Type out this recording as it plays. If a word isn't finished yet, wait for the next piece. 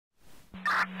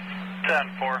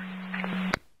10-4.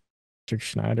 Patrick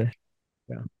Schneider.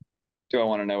 Yeah. Do I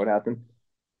want to know what happened?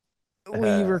 We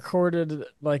recorded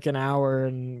like an hour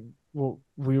and well,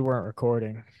 we weren't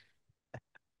recording.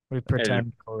 We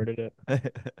pretend recorded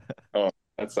it. Oh,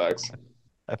 that sucks.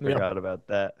 I forgot about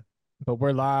that. But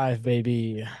we're live,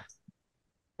 baby.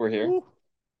 We're here. Woo.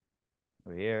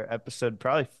 We're here. Episode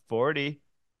probably 40.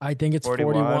 I think it's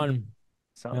 41.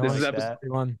 Something This like is episode that.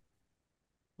 41.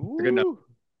 Good enough.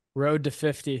 Road to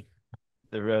 50.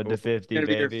 The road to 50, Who's gonna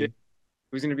be your baby.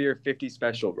 Who's gonna be your 50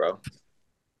 special, bro?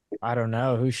 I don't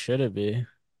know. Who should it be?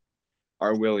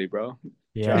 Our Willie, bro.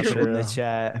 Yeah, Drop it in the true.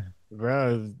 chat.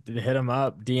 Bro, hit him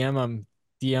up. DM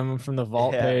him from the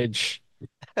vault Yeah. page.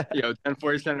 Yo,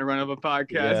 10-4 is trying to run up a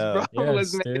podcast, bro.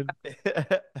 Yes, Listen, dude.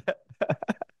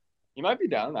 you might be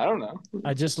down. I don't know.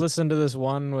 I just listened to this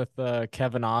one with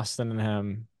Kevin Austin and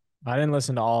him. I didn't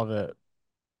listen to all of it,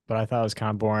 but I thought it was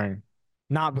kind of boring.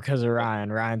 Not because of Ryan.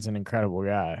 Ryan's an incredible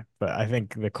guy, but I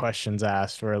think the questions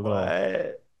asked were a little.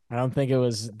 What? I don't think it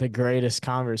was the greatest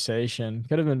conversation.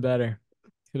 Could have been better.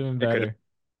 Could have been It could've- better.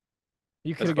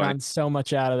 You could That's have funny. gotten so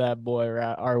much out of that boy,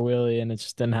 our Willie, and it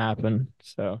just didn't happen.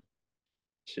 So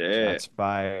Shit. That's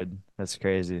fired. That's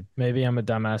crazy. maybe I'm a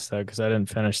dumbass though, because I didn't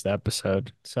finish the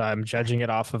episode. So I'm judging it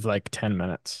off of like 10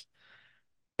 minutes.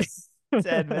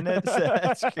 10 minutes?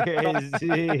 That's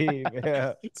crazy.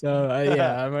 Yeah. So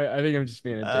yeah, I think I'm just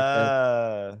being a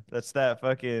dickhead. That's that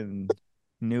fucking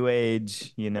new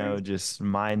age, just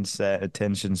mindset,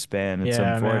 attention span. It's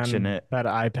Yeah, man, unfortunate. that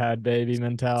iPad baby It's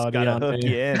mentality gotta on hook me.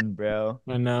 you in, bro.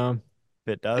 I know.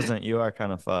 If it doesn't, you are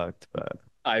kind of fucked. But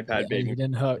iPad Yeah, baby. you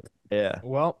didn't hook. yeah.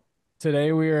 Well,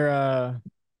 today we're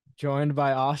joined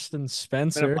by Austin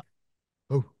Spencer.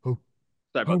 Sorry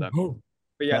about that.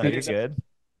 But yeah, No, thank you're you. good.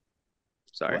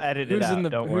 Sorry. We'll edit it Who's in out. the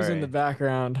Don't who's worry. in the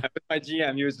background? My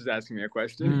GM, he was just asking me a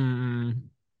question.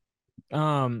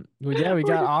 Well, yeah, we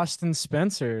got Austin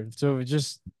Spencer. So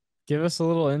just give us a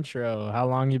little intro. How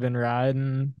long you been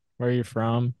riding? Where you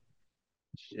from?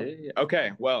 Shit.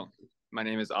 Okay, well, my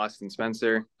name is Austin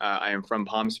Spencer. I am from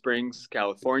Palm Springs,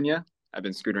 California. I've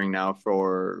been scootering now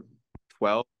for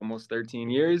 12, almost 13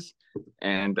 years,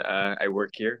 and I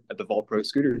work here at the Vault Pro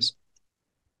Scooters.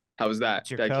 How was that?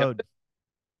 What's your Did I kill code? it?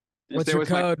 Did you What's say your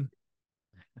what's my- code?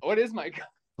 What is my code?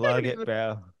 Plug it,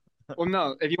 bro. Well,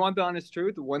 no, if you want the honest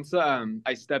truth, once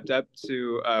I stepped up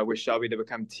to with Shelby to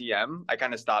become TM, I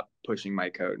kind of stopped pushing my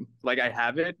code. Like I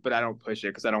have it, but I don't push it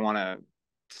because I don't want to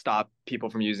stop people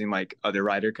from using like other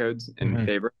rider codes in Mhm.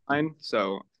 favor of mine.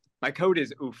 So my code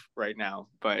is oof right now,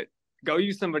 but go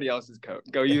use somebody else's code.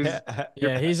 Go use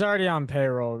Yeah, he's already on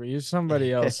payroll. Use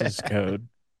somebody else's code.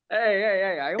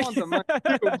 hey, I want the money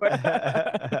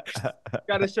too, but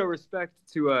gotta show respect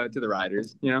to the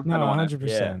riders, I No, don't want to.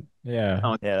 100%. Yeah.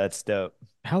 Yeah, that's dope.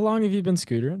 How long have you been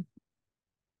scootering?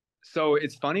 So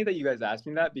it's funny that you guys asked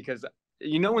me that because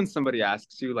when somebody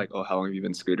asks you like, oh, how long have you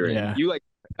been scootering? Yeah. You like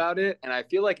think about it, and I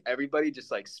feel like everybody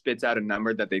just like spits out a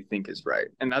number that they think is right,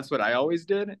 and that's what I always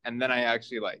did. And then I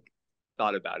actually like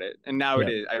thought about it, and now Yeah.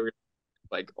 it is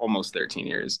like almost 13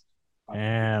 years.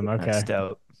 Damn, okay. That's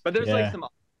dope. But there's Yeah. like some.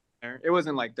 It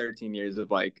wasn't like 13 years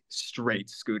of like straight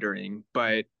scootering,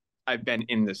 but I've been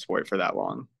in the sport for that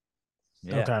long.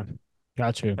 Yeah. Okay.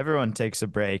 Got you. Everyone takes a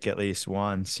break at least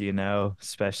once,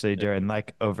 especially during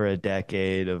like over a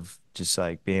decade of just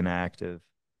like being active.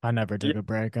 I never took a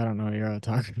break. I don't know what you're all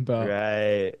talking about.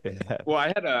 Right. Well, I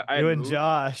had You and moved-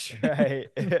 Josh, right?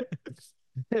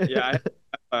 yeah.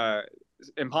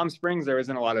 In Palm Springs, there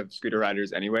isn't a lot of scooter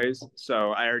riders anyways.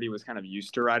 So I already was kind of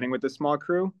used to riding with a small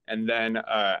crew. And then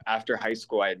after high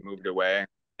school, I had moved away.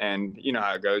 And you know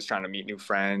how it goes, trying to meet new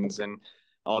friends and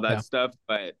all that Yeah. stuff.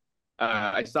 But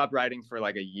I stopped riding for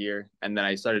like a year. And then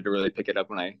I started to really pick it up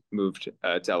when I moved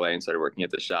to LA and started working at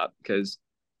the shop because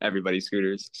everybody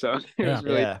scooters. So it was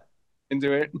really Yeah.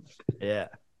 into it. Yeah.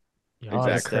 Oh,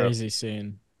 that's Exactly. crazy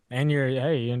scene. And you're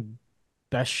in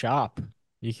best shop.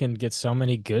 You can get so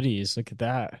many goodies. Look at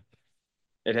that.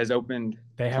 It has opened.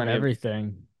 They have plenty of-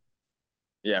 everything.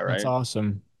 Yeah, right. That's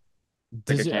awesome. Like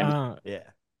a Did you, candy.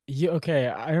 Yeah. okay,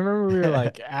 I remember we were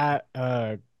like at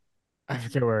I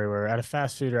forget where we were, at a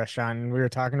fast food restaurant, and we were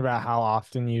talking about how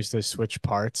often you used to switch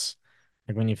parts,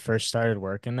 like when you first started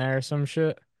working there or some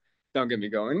shit. Don't get me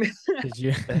going. Did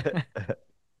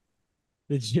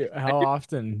you how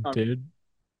often, dude?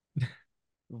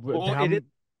 Well, How-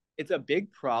 it's a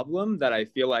big problem that I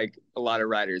feel like a lot of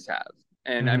riders have.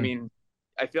 And I Mhm. mean,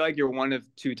 I feel like you're one of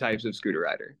two types of scooter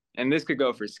rider. And this could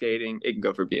go for skating, it can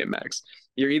go for BMX.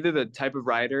 You're either the type of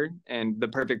rider, and the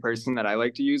perfect person that I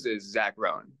like to use is Zach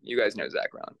Rohn. You guys know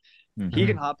Zach Rohn. Mhm. He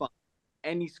can hop on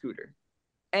any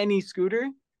scooter,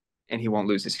 and he won't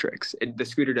lose his tricks. The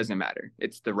scooter doesn't matter.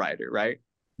 It's the rider, right?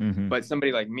 Mm-hmm. But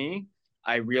somebody like me,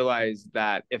 I realize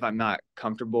that if I'm not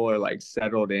comfortable or like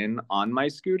settled in on my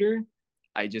scooter,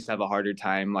 I just have a harder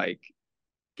time like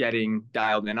getting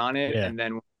dialed in on it. Yeah. And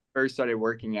then when I first started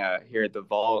working here at the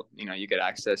Vault, you get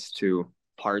access to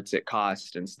parts at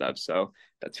cost and stuff. So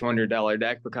that $200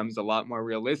 deck becomes a lot more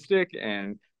realistic.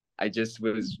 And I just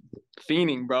was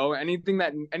fiending, bro. Anything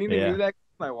new that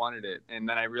I wanted it. And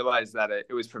then I realized that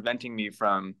it was preventing me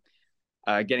from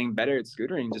getting better at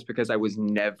scootering just because I was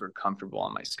never comfortable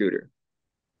on my scooter.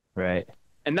 Right.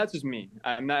 And that's just me.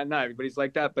 I'm not everybody's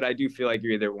like that, but I do feel like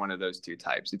you're either one of those two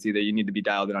types. It's either you need to be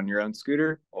dialed in on your own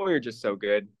scooter, or you're just so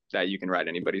good that you can ride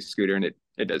anybody's scooter and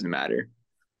it doesn't matter.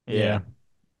 Yeah.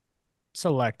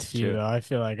 Select few Sure. though. I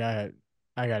feel like I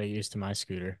got used to my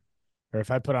scooter. Or if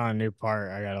I put on a new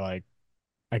part,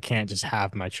 I can't just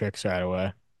have my tricks right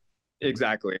away.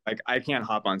 Exactly. Like I can't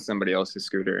hop on somebody else's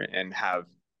scooter and have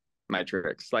my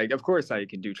tricks. Like of course I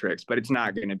can do tricks, but it's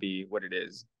not going to be what it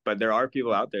is. But there are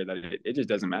people out there that it just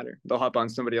doesn't matter. They'll hop on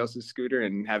somebody else's scooter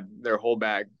and have their whole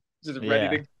bag just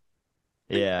ready to.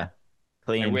 Yeah.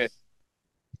 Clean. I wish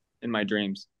in my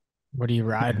dreams. What are you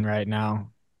riding right now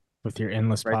with your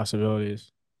endless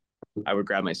possibilities? I would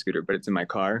grab my scooter, but it's in my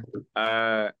car.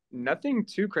 Nothing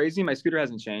too crazy. My scooter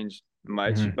hasn't changed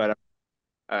much, but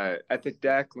Ethic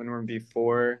Deck, Lindworm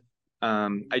V4.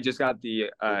 I just got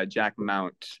the Jack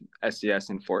Mount SCS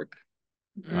and fork.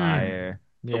 Fire.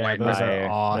 Yeah, those are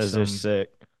awesome. Those are sick.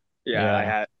 Yeah, I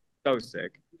had so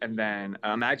sick. And then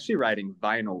I'm actually riding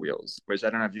vinyl wheels, which I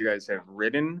don't know if you guys have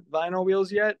ridden vinyl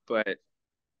wheels yet, but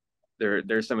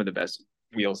they're some of the best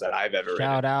wheels that I've ever ridden.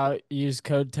 Shout out, use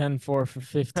code 104 for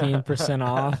 15%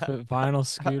 off at Vinyl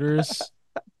Scooters.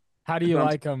 How do you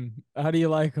like them? How do you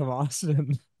like them,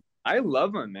 Austin? I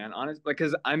love them, man. Honestly,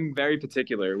 because I'm very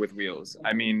particular with wheels.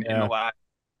 I mean, in the last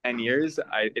 10 years,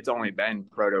 it's only been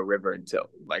Proto, River, and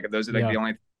Tilt. Like those are like the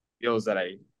only wheels that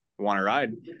I want to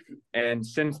ride. And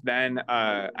since then,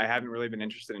 I haven't really been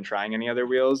interested in trying any other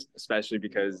wheels, especially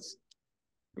because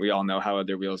we all know how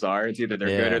other wheels are. It's either they're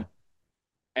good or.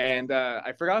 And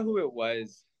I forgot who it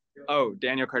was. Oh,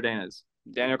 Daniel Cardenas.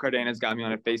 Daniel Cardenas got me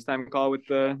on a FaceTime call with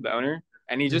the owner,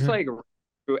 and he just like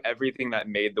through everything that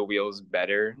made the wheels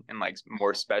better and like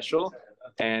more special,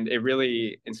 and it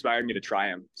really inspired me to try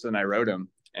them. So then I rode them,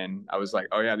 and I was like,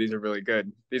 oh yeah, these are really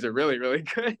good. These are really, really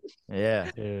good.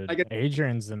 Yeah, dude.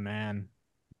 Adrian's the man.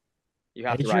 You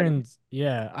have to ride him.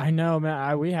 Yeah, I know,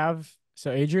 man.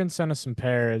 So Adrian sent us some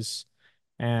pairs.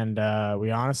 And we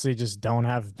honestly just don't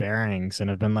have bearings and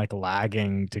have been like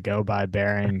lagging to go buy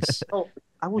bearings. Oh,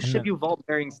 I will ship you Vault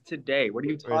bearings today. What are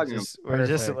you talking about? We're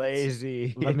just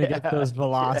lazy. Let me get those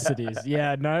velocities.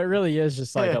 Yeah, no, it really is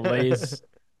just like a lazy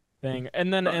thing.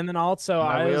 And then also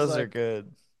my wheels are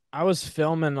good. I was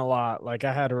filming a lot. Like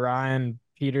I had Ryan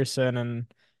Peterson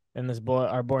and this boy,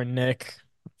 our boy Nick,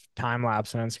 time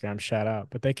lapse on Instagram, shout out.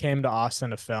 But they came to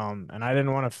Austin to film, and I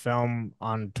didn't want to film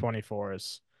on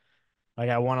 24s. Like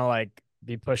I want to like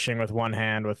be pushing with one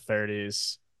hand with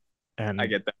 30s, and I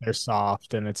get that. They're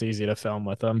soft and it's easy to film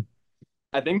with them.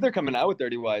 I think they're coming out with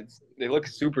 30 wides. They look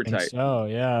super tight. So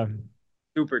yeah,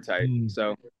 super tight.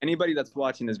 So anybody that's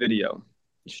watching this video,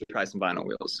 you should try some vinyl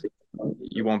wheels.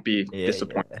 You won't be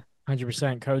disappointed.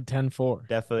 100% code 104.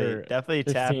 Definitely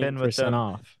tap in with them.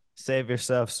 Off. Save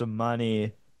yourself some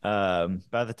money. By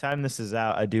the time this is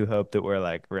out, I do hope that we're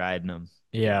like riding them.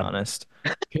 Yeah, honest.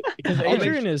 Because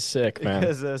Adrian is sick, man.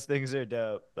 Because those things are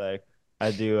dope. Like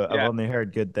I've only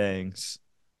heard good things.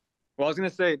 Well, I was gonna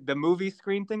say the movie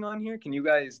screen thing on here. Can you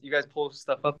guys pull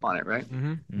stuff up on it, right?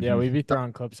 Yeah, we'd be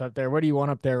throwing clips up there. What do you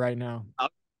want up there right now? I'll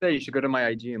say you should go to my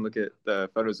IG and look at the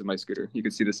photos of my scooter. You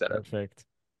can see the setup. Perfect.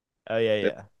 Oh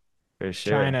yeah, for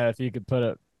sure. China, if you could put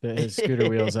up his scooter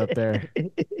wheels up there.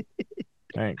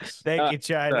 Thanks. Thank you,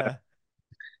 China.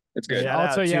 It's good. Shout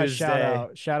out Tuesday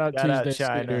Scooters.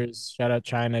 Shout out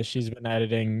China. She's been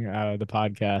editing the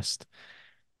podcast.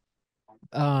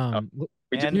 And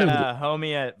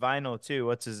homie at Vinyl too.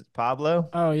 What's his Pablo?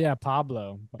 Oh yeah,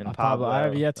 Pablo. And Pablo. I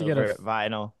have yet to get a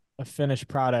Vinyl, a finished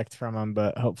product from him,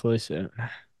 but hopefully soon.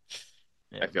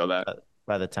 I feel that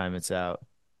by the time it's out.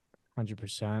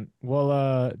 100%.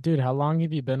 Well, dude, how long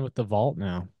have you been with the Vault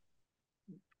now?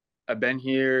 I've been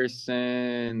here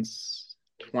since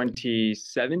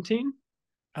 2017.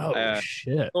 Oh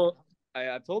shit. Well,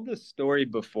 I've told this story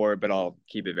before, but I'll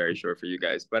keep it very short for you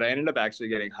guys. But I ended up actually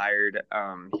getting hired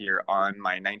here on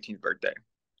my 19th birthday.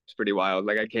 It's pretty wild.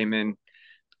 Like I came in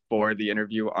for the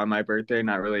interview on my birthday,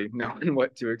 not really knowing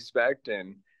what to expect,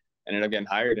 and ended up getting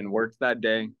hired and worked that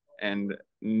day. And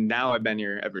now I've been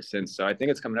here ever since. So I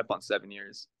think it's coming up on 7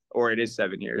 years, or it is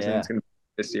 7 years, and it's gonna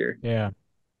be this year, Yeah.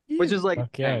 which is like,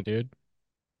 Fuck yeah, dang, dude.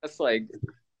 that's like, it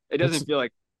That's doesn't feel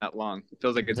like that long. It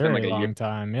feels like a it's been very like a year. long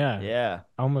time. Yeah. Yeah.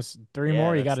 Almost three Yeah,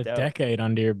 more. You that's got a dope. decade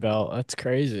under your belt. That's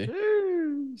crazy.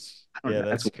 Sheesh. I don't Yeah, know.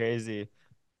 that's crazy.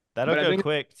 That'll But go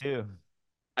quick too.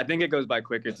 I think it goes by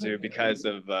quicker too because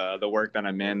of the work that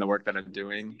I'm in, the work that I'm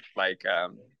doing. Like,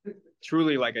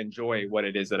 truly, like enjoy what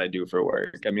it is that I do for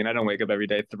work. I mean, I don't wake up every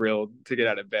day thrilled to get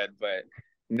out of bed, but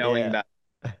knowing Yeah.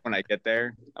 that when I get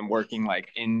there, I'm working like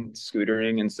in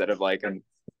scootering instead of like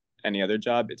any other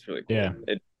job. It's really cool. Yeah.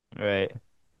 Right.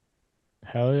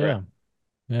 Hell Right. yeah.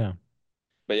 Yeah.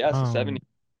 But yeah, so 7 Um,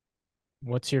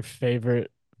 what's your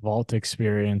favorite vault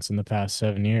experience in the past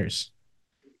 7 years?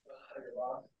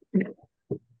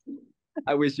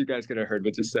 I wish you guys could have heard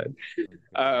what you said.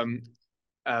 Um,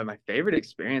 my favorite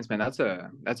experience, man, that's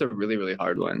a really, really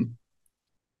hard one.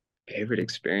 Favorite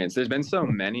experience. There's been so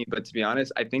many, but to be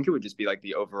honest, I think it would just be like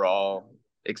the overall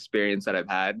experience that I've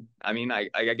had. I mean, I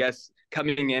guess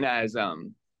coming in as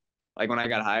like when I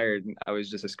got hired, I was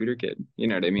just a scooter kid. You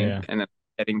know what I mean? Yeah. And then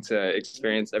getting to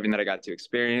experience everything that I got to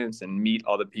experience and meet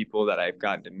all the people that I've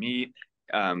gotten to meet.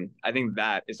 I think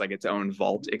that is like its own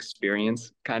vault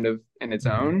experience, kind of in its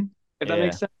Mhm. own, if that Yeah.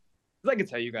 makes sense. 'Cause I could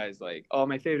tell you guys like, oh,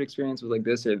 my favorite experience was like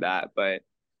this or that, but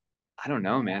I don't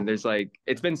know, man. There's like,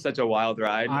 it's been such a wild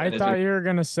ride, I and it's thought been you were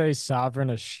gonna say Sovereign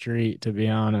of Street, to be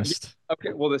honest.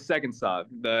 okay. Well, the second sub,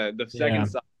 the Yeah. second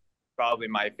sub, probably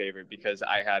my favorite because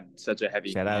I had such a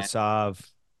heavy Shout out hand.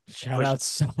 Sav. Shout out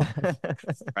Sovereign.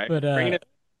 Right, But bringing it,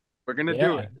 we're gonna do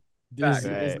yeah. it. Is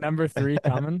Right. number 3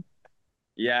 coming?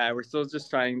 Yeah, we're still just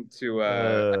trying to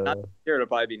not this year, it'll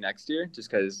probably be next year just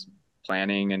because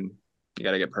planning and you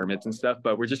got to get permits and stuff,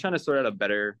 but we're just trying to sort out a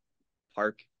better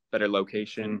park, better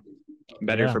location,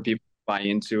 better Yeah. for people to buy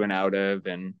into and out of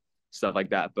and stuff like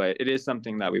that, but it is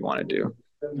something that we want to do.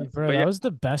 Bro, But that yeah, was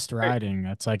the best riding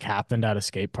that's like happened at a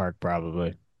skate park,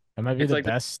 probably. That might be it's the like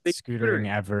best the scootering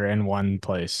ever in one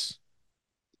place.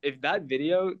 if that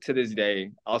video to this day,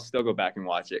 I'll still go back and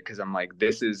watch it because I'm like,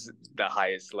 this is the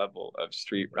highest level of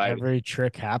street riding. Every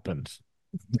trick happened.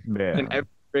 Yeah. And every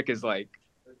trick is like,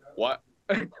 what?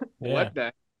 Yeah. What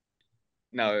the?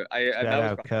 No, Shout that was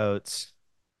out Coates.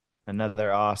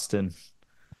 Another Austin.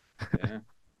 yeah,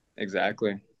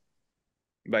 exactly.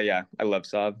 But yeah, I love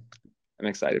Saab. I'm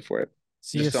excited for it.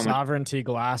 See Just if so much. Sovereignty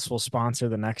Glass will sponsor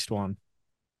the next one.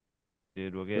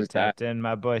 Dude, we'll Who's get tapped in.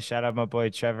 My boy, shout out my boy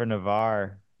Trevor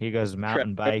Navarre. He goes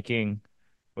mountain biking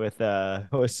with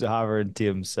Sovereignty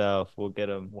himself. We'll get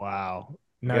him. Wow.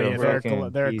 No, Get yeah, him fucking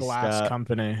they're a pieced glass up.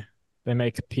 company. They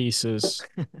make pieces.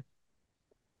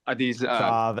 Are these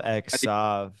Sav X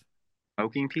Sav.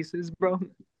 smoking pieces, bro?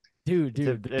 Dude,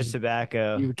 There's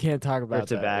tobacco. you can't talk Or about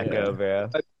that. tobacco, bro.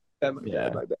 Yeah,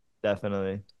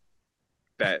 Definitely.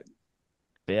 bet.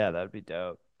 But yeah, that'd be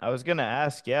dope. I was gonna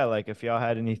ask, yeah, like if y'all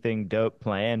had anything dope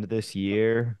planned this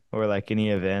year or like any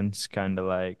events kind of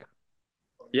like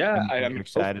Yeah, anything I you're mean,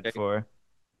 excited for.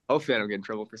 hopefully I don't get in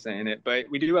trouble for saying it, but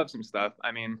we do have some stuff.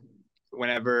 I mean,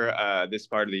 whenever this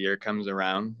part of the year comes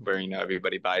around, where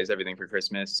everybody buys everything for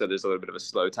Christmas, so there's a little bit of a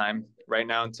slow time right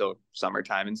now until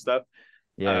summertime and stuff.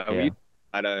 Yeah, yeah. We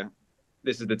had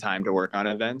this is the time to work on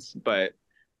events, but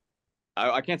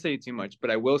I can't say too much.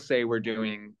 But I will say we're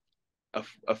doing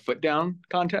a foot down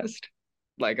contest,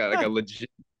 like a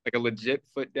legit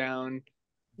foot down,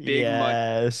 big money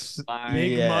Yes. line.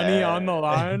 Big money on the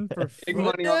line for Big foot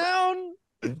money on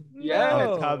down? Yeah.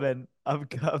 No. I'm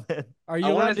coming. Are you I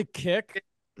wanna allowed to kick?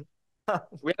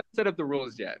 We haven't set up the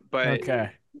rules yet, but Okay.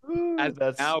 As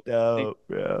That's now- dope,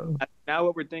 bro. now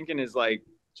what we're thinking is like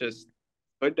just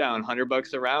put down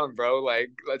 $100 a round, bro. Like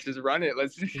let's just run it.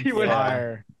 Let's just see what Yeah. happens.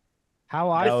 Fire. How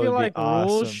I That feel would be like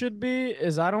rules awesome. should be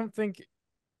is I don't think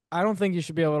you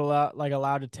should be able to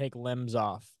allowed to take limbs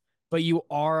off, but you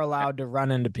are allowed to run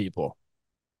into people.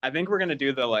 I think we're gonna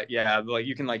do the like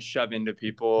you can like shove into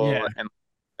people Yeah. and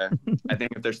I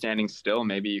think if they're standing still,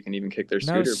 maybe you can even kick their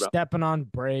No scooter, bro. stepping on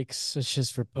brakes. It's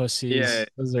just for pussies. Yeah.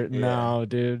 No,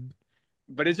 dude.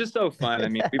 But it's just so fun. I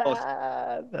mean, we've all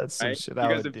That's some right? shit You I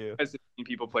guys would have do. seen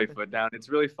people play foot down. It's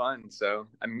really fun. So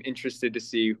I'm interested to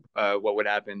see what would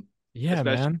happen, Yeah,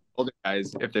 especially man. older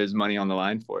guys, if there's money on the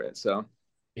line for it. So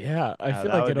Yeah, I Oh, feel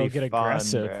that like would it'll be get fun,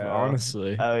 aggressive, bro.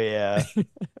 honestly. Oh yeah.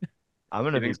 I'm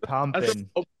gonna You be think so? pumping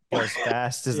as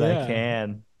fast as I Yeah.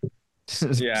 can.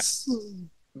 Yeah.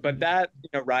 But that,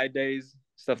 ride days,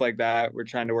 stuff like that. We're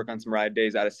trying to work on some ride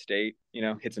days out of state,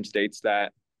 hit some states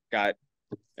that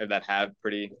have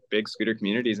pretty big scooter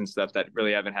communities and stuff that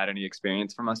really haven't had any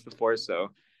experience from us before.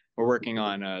 So we're working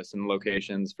on some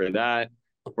locations for that,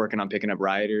 working on picking up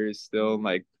riders still.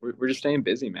 Like we're just staying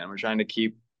busy, man. We're trying to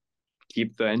keep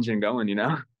the engine going,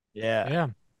 Yeah. Yeah.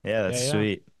 Yeah, that's Yeah.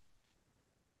 sweet.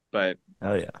 But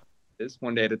Oh yeah. it's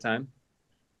one day at a time.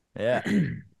 Yeah. Yeah.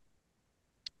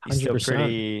 You still 100%.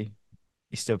 pretty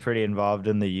you still pretty involved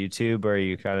in the YouTube, or are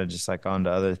you kind of just like on to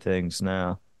other things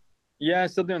now? Yeah,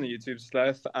 still doing the YouTube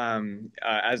stuff.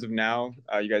 As of now,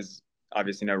 you guys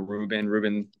obviously know Ruben.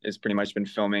 Ruben has pretty much been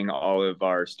filming all of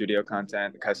our studio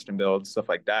content, the custom builds, stuff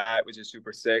like that, which is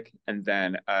super sick. And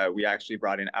then we actually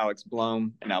brought in Alex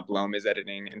Blom, and now Blom is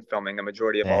editing and filming a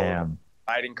majority of all of our Damn.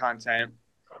 writing content.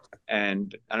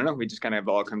 And I don't know, we just kind of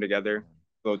all come together,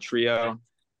 little trio,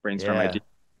 brainstorm Yeah. ideas,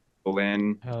 pull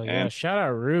in, Hell yeah. and Shout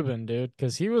out Ruben, dude,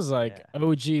 because he was like Yeah.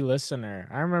 OG listener.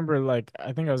 I remember like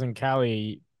I think I was in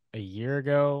Cali a year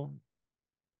ago,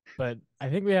 but I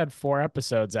think we had 4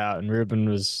 episodes out and Ruben he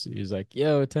was like,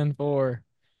 yo, 10-4.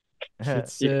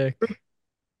 Shit's you, sick.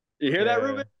 you hear that, Yeah.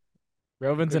 Ruben?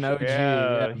 Ruben's For an sure. OG.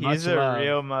 Yeah, Bro, he's much a love.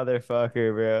 real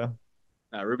motherfucker,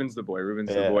 bro. Ruben's the boy. Ruben's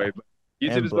the Yeah. boy. But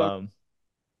YouTube And is going. Blum.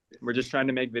 We're just trying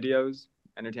to make videos,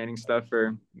 entertaining stuff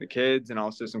for the kids, and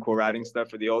also some cool writing stuff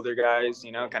for the older guys.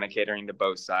 Kind of catering to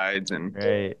both sides. And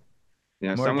Right.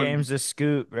 More someone, games to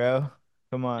scoot, bro.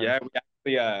 Come on.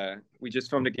 yeah, we just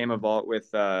filmed a game of Vault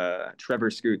with Trevor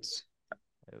Scoots.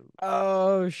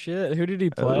 Oh shit. Who did he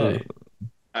Oh. play?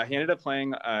 He ended up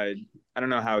playing. I don't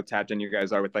know how tapped in you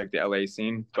guys are with like the LA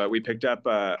scene, but we picked up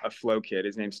a Flow kid.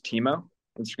 His name's Timo.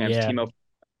 Instagram's Yeah. Timo.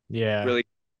 Yeah. Really,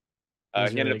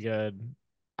 He's he ended really up. good.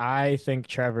 I think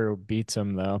Trevor beats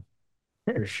him though,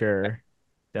 for sure.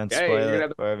 Don't Hey, spoil you're gonna it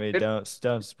have for me. the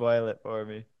Don't spoil it for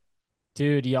me.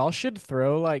 Dude, y'all should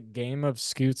throw like Game of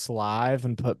Scoots live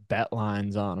and put bet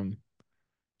lines on them.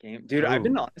 game, dude. I've Oh.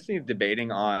 been honestly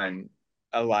debating on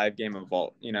a live game of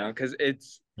Vault. Because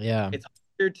Yeah. it's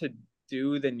harder to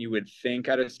do than you would think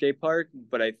at a skate park,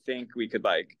 but I think we could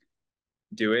like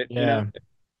do it, Yeah. get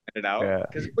it out Yeah.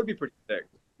 because it would be pretty sick.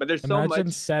 But there's so Imagine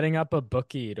much setting up a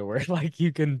bookie to where like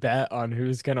you can bet on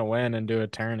who's gonna win and do a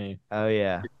tourney. Oh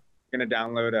yeah. gonna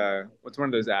download what's one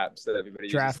of those apps that everybody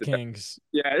uses to bet? DraftKings.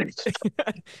 Yeah.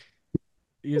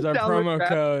 Use our Download promo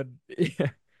draft. code. Yeah.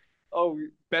 Oh,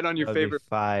 bet on your That'd be favorite.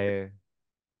 fire.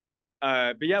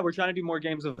 But yeah, we're trying to do more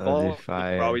games of That'd be Vault. We're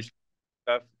fire. always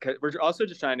stuff. We're also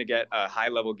just trying to get high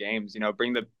level games.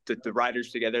 Bring the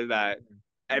writers together that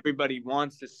everybody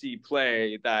wants to see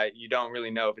play that you don't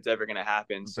really know if it's ever gonna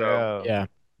happen. So Bro. Yeah.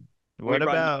 when we What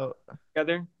brought about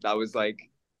together, that was like,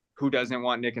 who doesn't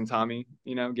want Nick and Tommy?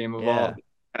 Game of Yeah. Vault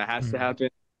kind of has to Mhm. happen.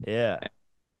 yeah.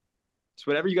 So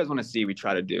whatever you guys want to see, we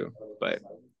try to do. But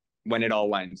when it all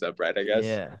lines up, right? I guess.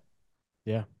 Yeah.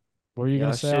 Yeah. What were you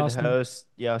gonna say, Austin?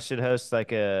 Y'all should host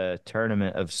like a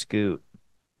tournament of Scoot.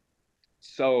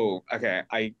 So okay,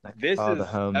 Like this all is the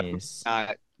definitely homies.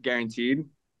 not guaranteed,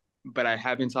 but I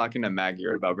have been talking to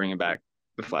Magyar about bringing back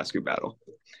the flat scoop battle,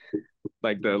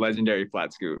 like the legendary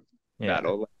flat scoop Yeah.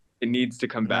 battle. It needs to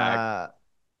come back. Nah,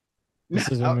 This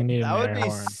is when we need an that would air be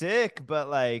horn. sick, but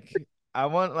like I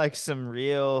want like some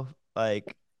real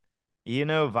like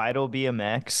Vital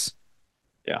BMX.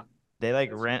 Yeah. They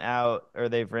like rent out or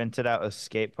they've rented out a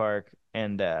skate park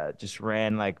and just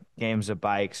ran like games of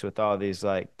bikes with all these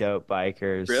like dope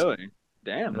bikers. Really?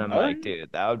 Damn. And I'm All like, right.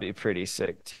 dude, that would be pretty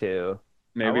sick too. I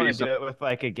Maybe want to some, do it with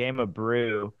like a game of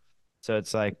brew. So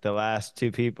it's like the last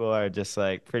two people are just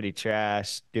like pretty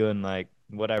trash doing like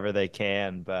whatever they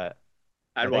can. But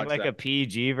I I'd think watch like that. a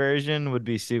PG version would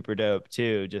be super dope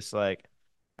too. Just like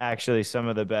actually some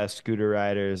of the best scooter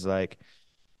riders, like,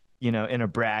 in a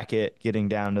bracket getting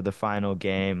down to the final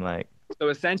game. Like, So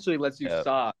essentially, let's do yep.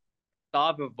 Sov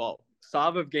of Vault,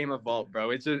 Sov of Game of Vault,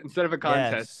 bro. It's just instead of a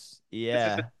contest, Yes.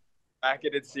 it's just a Yeah.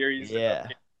 bracketed series of Yeah.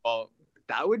 Game of Vault.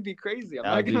 That would be crazy. I'm That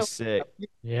not would be gonna sick.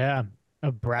 Yeah.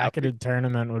 A bracketed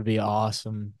tournament would be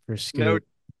awesome for no Scoot.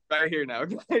 right here now,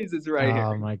 guys. It's right Oh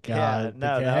here. my Yeah. God.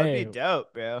 No, Okay, that would be hey,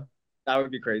 dope, bro. That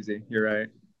would be crazy. You're right.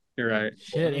 You're right.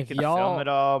 shit, And you if could film y'all, it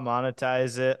all,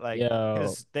 monetize it, like, yo,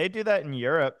 because they do that in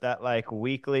Europe. That like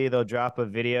weekly, they'll drop a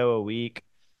video a week.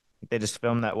 They just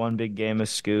film that one big game of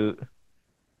Scoot.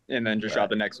 And then just drop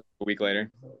the next week later.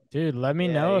 dude, let me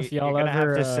Yeah, know if you're y'all gonna have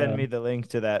ever, to send me the link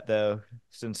to that though,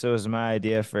 since it was my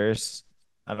idea first.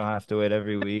 I don't have to wait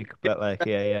every week, but like,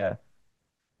 yeah,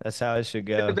 that's how it should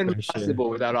It would go have been for sure. possible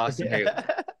without Austin Haley.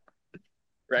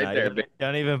 Right No, there.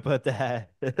 don't even put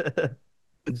that.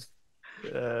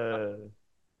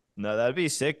 No, that'd be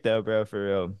sick though, bro, for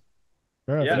real.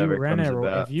 bro, Yeah. Whatever comes if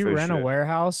about, you for rent a sure.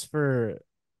 warehouse for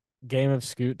Game of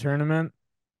Scoot tournament,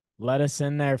 let us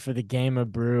in there for the Game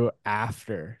of Brew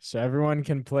after, so everyone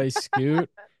can play Scoot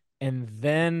and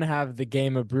then have the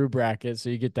Game of Brew bracket, so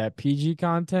you get that PG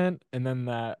content and then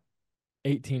that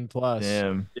 18 plus.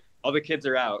 Damn. All the kids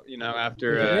are out,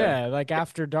 after Yeah, like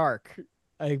after dark.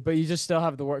 Like, but you just still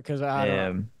have to work because I don't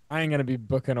know. Man, I ain't gonna be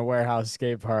booking a warehouse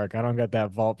skate park. I don't got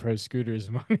that Vault Pro scooters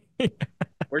money.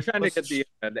 We're trying to get the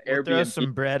we'll throw Airbnb.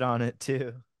 some bread on it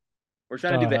too. We're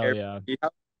trying to Oh do the hell yeah. Airbnb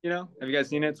house. Have you guys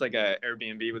seen it? It's like a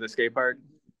Airbnb with a skate park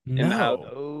in the house. No.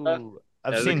 Oh,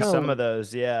 I've Yeah, seen some kinda- of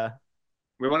those. Yeah.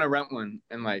 we want to rent one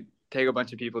and like take a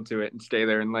bunch of people to it and stay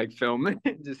there and like film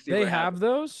it, just see They what have happens.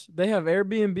 those? They have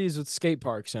Airbnbs with skate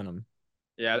parks in them.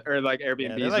 Yeah, or like Yeah,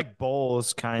 they're Airbnbs. like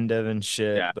bowls kind of and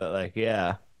shit, Yeah, but like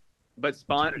yeah. but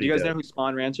Spawn. Do you guys know who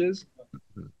Spawn Ranch is?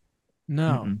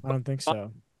 No, Mm-mm. I don't think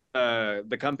so.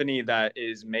 The company that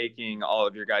is making all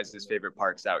of your guys' favorite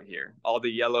parks out here. All the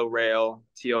yellow rail,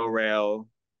 teal rail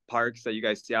parks that you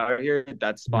guys see out here,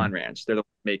 that's Spawn Ranch. They're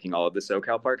making all of the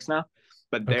SoCal parks now,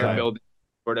 but they're Okay. building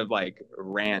sort of like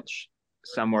ranch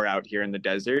somewhere out here in the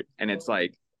desert, and it's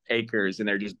like acres, and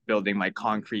they're just building like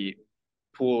concrete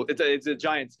pool. It's a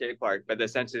giant skate park, but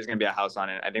essentially there's gonna be a house on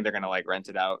it. I think they're gonna like rent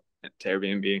it out to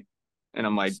Airbnb, and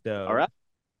I'm like, So, all right,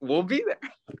 we'll be there.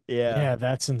 yeah. Yeah,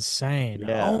 that's insane.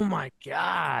 Yeah. Oh my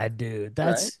God, dude.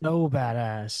 That's Right? so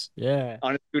badass. Yeah.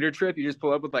 On a scooter trip, you just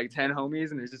pull up with like 10 homies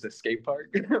and there's just a skate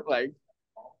park like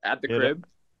at the Dude, crib.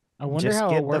 I wonder Just how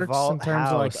get it the works in vault terms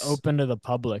of like house. open to the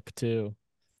public too.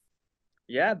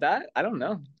 Yeah, that I don't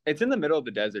know. It's in the middle of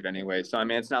the desert anyway. So I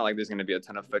mean it's not like there's gonna be a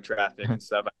ton of foot traffic and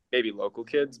stuff. Maybe local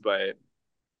kids, but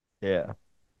Yeah.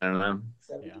 I don't know.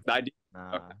 Yeah. The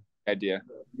Nah. idea.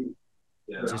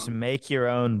 Just make your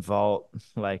own vault,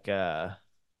 like a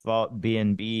vault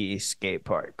B&B skate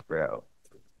park, bro.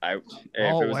 If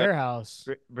Oh, it was warehouse.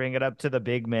 Bring it up to the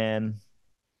big man,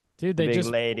 Dude, the they big just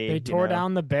lady. they you tore know?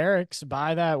 down the barracks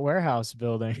by that warehouse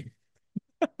building.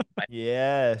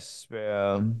 Yes,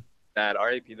 bro. that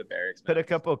RAP the barracks, Put man. a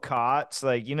couple cots,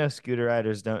 like scooter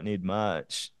riders don't need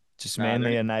much. Just Nah,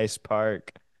 mainly a nice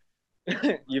park.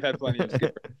 You've had plenty of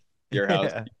scooter at your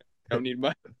house. Yeah. Don't need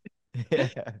much. Yeah.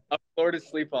 A floor to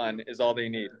sleep on is all they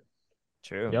need.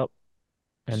 True. Yep.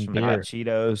 And Some hot beer.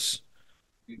 Cheetos,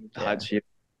 Hot shit.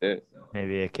 All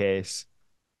maybe a case.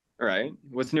 right.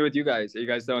 What's new with you guys? Are you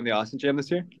guys throwing the Austin Jam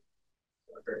this year?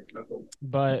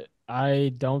 But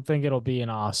I don't think it'll be in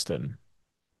Austin.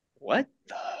 What?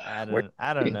 I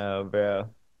don't know, bro.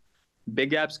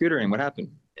 Big Gap scootering. What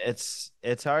happened? It's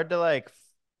hard to like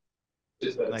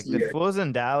the Fools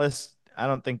in Dallas. I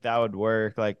don't think that would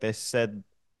work. Like they said,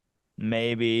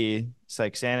 maybe it's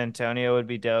like San Antonio would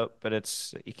be dope, but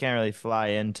it's you can't really fly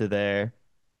into there.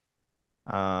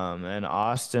 And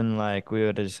Austin, like we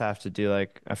would just have to do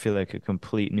like I feel like a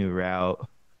complete new route.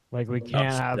 Like we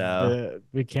can't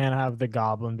have the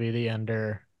Goblin be the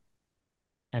ender.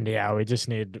 And yeah,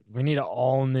 we need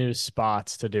all new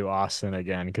spots to do Austin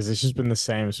again because it's just been the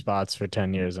same spots for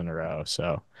 10 years in a row.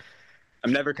 So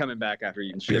I'm never coming back after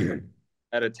eating shit.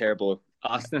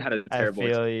 Austin had a I terrible.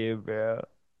 feel you, bro.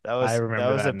 That I was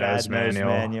remember a that nose bad nose manual.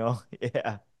 manual.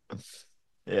 Yeah.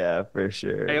 Yeah, for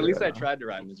sure. Hey, at least I bro. tried to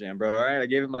ride in the jam, bro. All right, I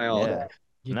gave it my all. Yeah.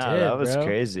 you No, did, that was bro.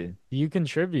 crazy. You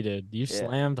contributed. You Yeah.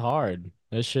 slammed hard.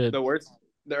 That shit. The worst,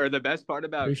 or the best part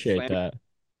about Appreciate that.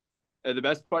 the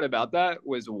best part about that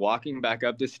was walking back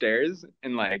up the stairs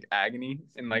in like agony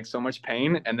and like so much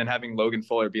pain, and then having Logan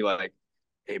Fuller be like,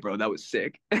 "Hey, bro, that was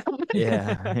sick."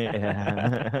 Yeah.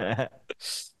 Yeah.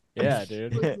 Yeah,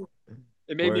 dude.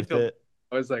 It made me Worth feel. it.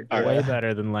 I was like, all Way right,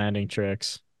 better than landing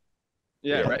tricks.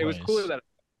 yeah, right. It was Always. cooler that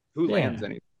who Yeah. lands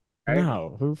anything. Right?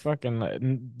 No, who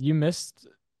fucking you missed?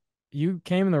 You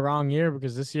came in the wrong year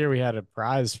because this year we had a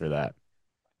prize for that.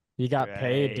 You got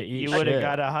paid to Right. eat You would have shit.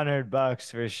 got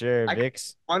 $100 for sure. I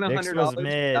Vix On was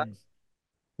 $100,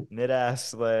 mid-ass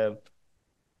slab.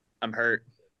 I'm hurt.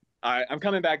 All right, I'm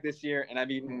coming back this year, and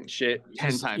I've eaten shit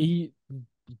 10 Just times.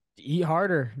 eat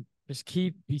harder. Just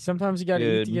keep. Sometimes you got to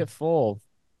eat to Dude. get full.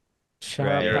 Shout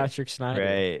Right. out Patrick Snyder.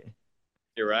 Right.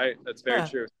 You're right. That's very Huh.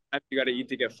 true. You got to eat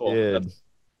to get full. Dude. That's-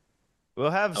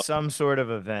 We'll have Oh. some sort of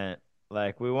event.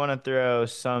 Like we want to throw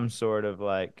some sort of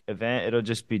like event. It'll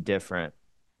just be different.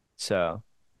 So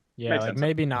Yeah, Makes like sense.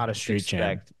 maybe not a street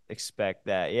jam. expect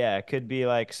that. Yeah, it could be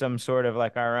like some sort of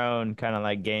like our own kind of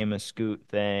like game of scoot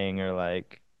thing or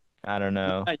like I don't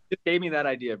know. You just gave me that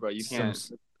idea, bro. You Some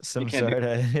can't. some can't do sort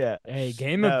of yeah. Hey,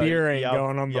 Game No, of Beer ain't y'all-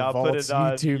 going on the y'all put Vault's it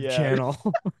on- YouTube yeah. channel.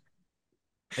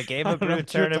 The Game I of don't know Brew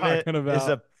what you're tournament talking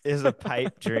about. is a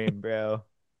pipe dream, bro.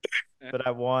 But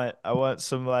I want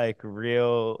some like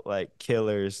real like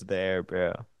killers there,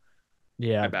 bro.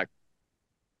 Yeah, I'm back.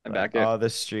 I'm Like, back. Yeah. all the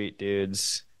street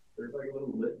dudes.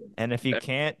 And if you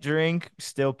can't drink,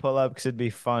 still pull up because it'd be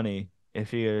funny.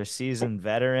 If you're a seasoned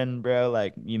veteran, bro,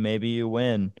 like maybe you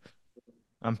win.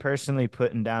 I'm personally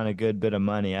putting down a good bit of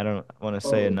money. I don't want to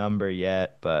say a number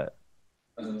yet, but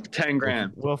 10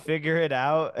 grand. We'll figure it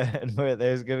out, and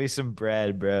there's gonna be some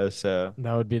bread, bro. So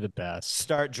That would be the best.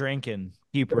 start drinking,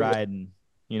 keep riding.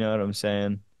 You know what I'm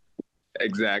saying?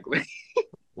 Exactly.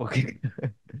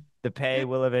 The pay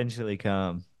will eventually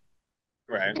come.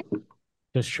 Right.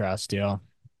 Just trust, yo.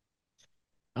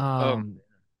 Oh,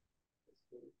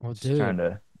 Well, Just trying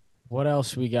dude, to. what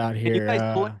else we got can you here?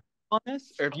 guys pull anything up on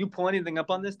this? Or if you pull anything up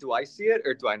on this, do I see it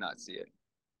or do I not see it?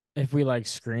 If we like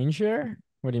screen share,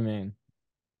 what do you mean?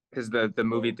 Because the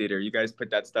movie theater, you guys put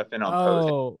that stuff in on post.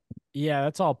 Oh, yeah,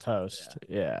 that's all post.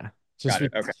 Yeah, just Got be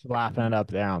it. Okay. slapping it up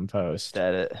there on post.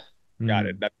 That it. Got Mm,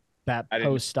 it. that I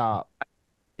didn't. post stop.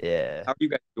 Yeah. How are you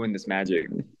guys doing this magic?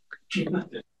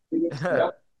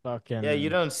 Fucking Yeah, you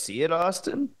don't see it,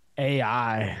 Austin?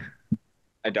 AI.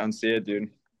 I don't see it, dude.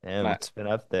 Damn, My- it's been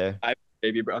up there.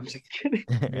 Baby, bro. I'm just kidding.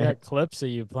 We got clips of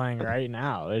you playing right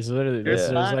now. There's literally There's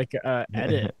there's not- like a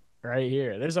edit right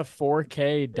here. There's a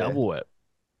 4K double whip.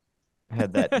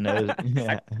 Had that nose.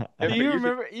 Yeah. Yeah, Do but you you could-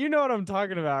 remember? You know what I'm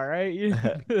talking about, right?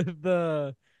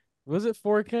 The was it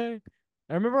 4K?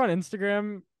 I remember on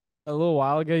Instagram a little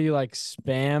while ago you like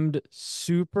spammed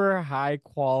super high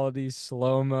quality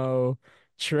slow-mo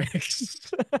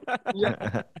tricks.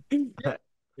 Yeah.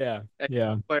 Yeah. Hey,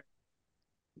 Yeah. but-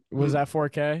 Was that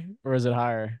 4K or is it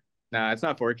higher? Nah, it's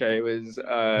not 4K. It was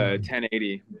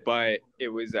 1080, but it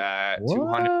was at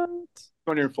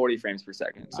 240 frames per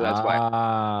second. So that's why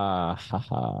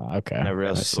Haha. Okay. And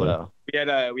real I see. slow.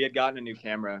 we had gotten a new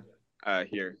camera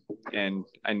here, and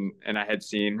I had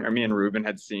seen, or me and Ruben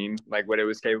had seen like what it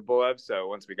was capable of. So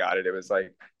once we got it, it was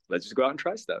like, let's just go out and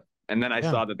try stuff. And then I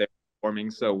Yeah. saw that they were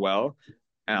performing so well,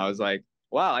 and I was like,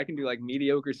 wow, I can do like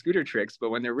mediocre scooter tricks, but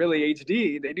when they're really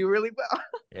HD, they do really well.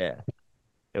 Yeah.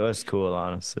 It was cool,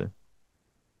 honestly.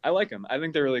 I like them. I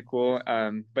think they're really cool.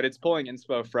 But it's pulling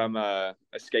inspo from a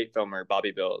skate filmer,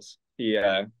 Bobby Bills. He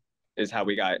is how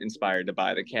we got inspired to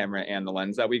buy the camera and the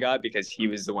lens that we got, because he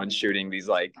was the one shooting these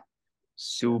like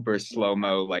super slow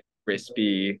mo, like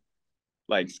crispy,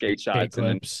 like skate Skate shots. And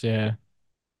then clips, yeah.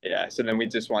 yeah, so then we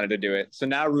just wanted to do it. So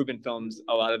now Ruben films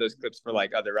a lot of those clips for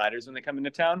like other riders when they come into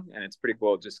town, and it's pretty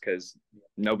cool just because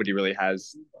nobody really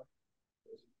has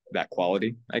that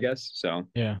quality, I guess. So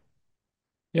Yeah.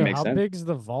 It Yo, makes how sense. big's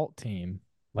the vault team?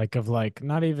 Like of like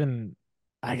not even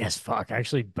I guess fuck,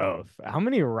 actually both. How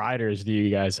many riders do you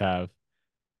guys have?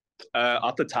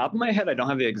 Off the top of my head, I don't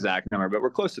have the exact number, but we're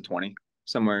close to 20,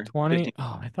 somewhere 20? 15.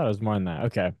 Oh, I thought it was more than that.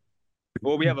 Okay.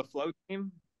 Well, we have a flow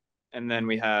team, and then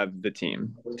we have the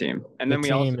team, and The then we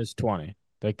team also is 20.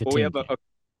 Like the well, team.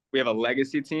 we have a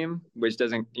legacy team, which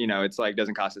doesn't, it's like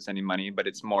doesn't cost us any money, but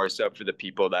it's more so for the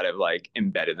people that have like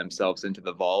embedded themselves into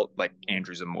the vault, like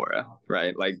Andrew Zamora,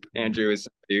 right? Like Andrew is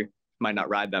somebody who might not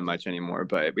ride that much anymore,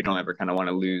 but we don't ever kind of want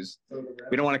to lose.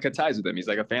 We don't want to cut ties with him. He's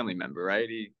like a family member, right?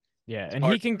 Yeah, and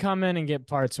he can come in and get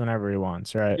parts whenever he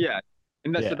wants, right? Yeah,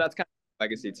 and Yeah. so that's kind of what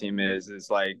legacy team is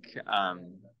like.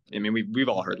 I mean, we've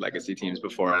all heard legacy teams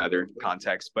before in other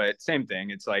contexts, but same thing.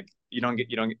 It's like you don't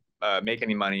make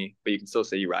any money, but you can still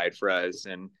say you ride for us,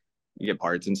 and you get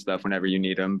parts and stuff whenever you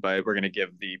need them. But we're gonna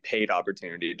give the paid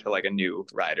opportunity to like a new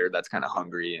rider that's kind of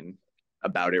hungry and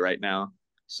about it right now.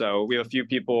 So we have a few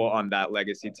people on that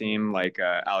legacy team, like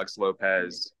Alex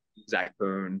Lopez, Zach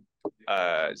Boone,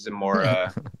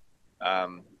 Zamora,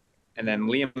 and then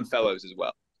Liam Fellows as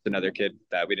well. It's another kid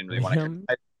that we didn't really want to. Liam?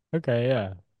 Okay,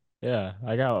 yeah. Yeah.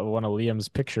 I got one of Liam's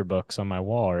picture books on my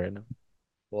wall right now.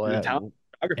 Well, The yeah, talent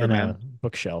photographer, in a man.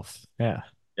 bookshelf. Yeah.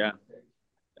 Yeah.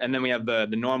 And then we have the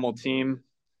normal team,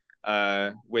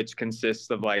 which consists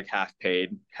of like half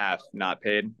paid, half not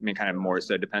paid. I mean, kind of more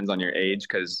so depends on your age,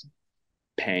 because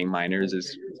paying minors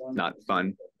is not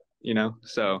fun,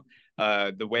 So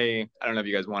the way, I don't know if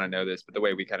you guys want to know this, but the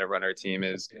way we kind of run our team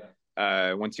is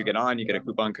once you get on, you get a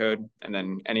coupon code, and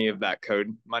then any of that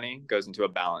code money goes into a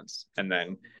balance. And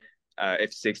then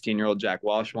if 16-year-old Jack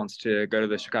Walsh wants to go to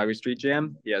the Chicago Street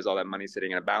Jam, he has all that money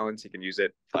sitting in a balance. He can use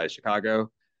it, fly to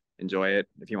Chicago, enjoy it.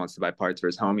 If he wants to buy parts for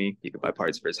his homie, he can buy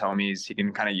parts for his homies. He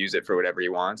can kind of use it for whatever he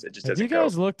wants. It just Have you doesn't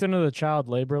guys go. looked into the child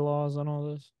labor laws on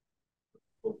all this?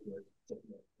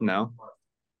 No,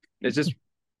 it's just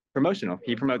promotional.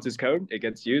 He promotes his code, it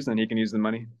gets used, and he can use the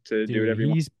money to do Dude, whatever he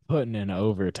wants. he's putting in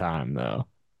overtime though.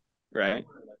 Right?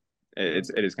 It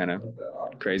is kind of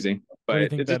crazy, What do you but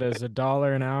think it's that is?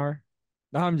 $1 an hour?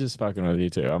 No, I'm just fucking with you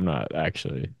too. I'm not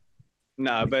actually.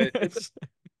 no, but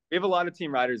we have a lot of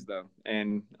team riders though,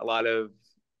 and a lot of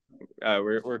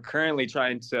we're currently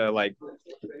trying to like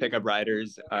pick up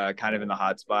riders kind of in the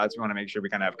hot spots. We want to make sure we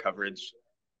kind of have coverage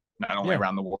not only Yeah.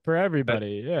 around the world. For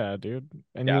everybody, yeah, dude.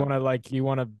 And Yeah. you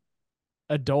want to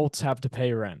adults have to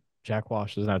pay rent. Jack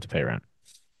Walsh doesn't have to pay rent.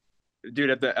 dude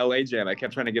at the LA Jam, I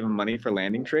kept trying to give him money for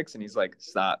landing tricks, and he's like,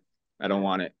 "Stop, I don't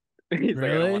want it." He's like, "I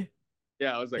don't want." Really?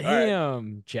 Yeah, I was like, "All right."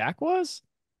 Damn, Jack was?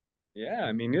 Yeah,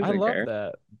 I mean, he I doesn't love care.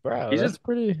 that, bro. He's That's just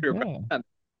pretty. bro, Yeah. not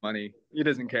money. He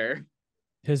doesn't care.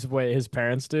 His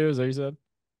parents do, is that what you said?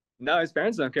 No, his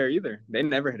parents don't care either. They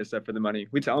never hit us up for the money.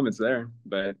 We tell them it's there,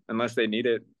 but unless they need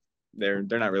it, they're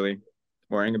not really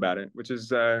worrying about it, which is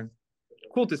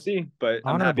cool to see. But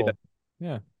I'm happy that Honorable.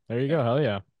 Yeah. There you go. Hell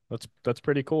yeah. That's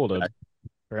pretty cool to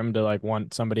for him to like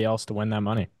want somebody else to win that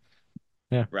money.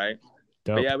 Yeah. right.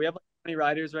 But Dope. yeah, we have like 20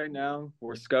 riders right now.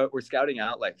 We're scouting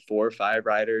out like 4 or 5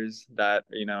 riders that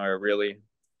are really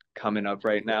coming up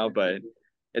right now. But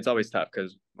it's always tough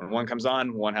because when one comes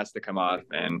on, one has to come off,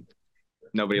 and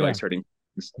nobody Yeah. likes hurting.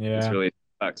 It's Yeah. really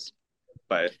sucks,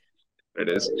 but it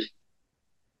is.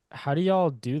 How do y'all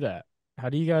do that? How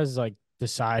do you guys like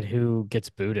decide who gets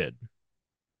booted?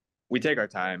 We take our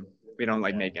time. We don't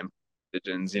like Yeah. make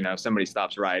decisions. If somebody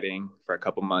stops riding for a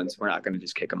couple months, we're not going to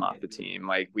just kick them off the team.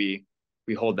 Like we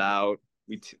hold out.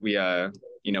 We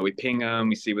ping them.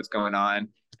 We see what's going on.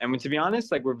 And to be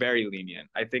honest, like we're very lenient.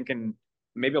 I think, and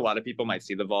maybe a lot of people might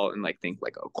see the vault and like think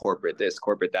like, oh, corporate this,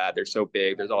 corporate that. They're so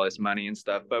big. There's all this money and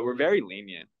stuff. But we're very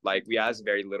lenient. Like we ask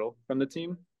very little from the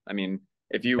team. I mean,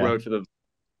 if you Yeah. rode for the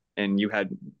and you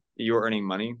were earning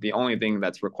money, the only thing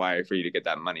that's required for you to get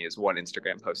that money is one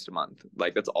Instagram post a month.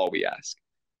 Like that's all we ask.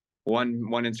 One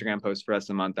Instagram post for us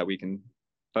a month that we can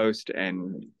post,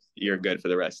 and you're good for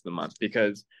the rest of the month.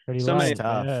 Because Pretty so light. many,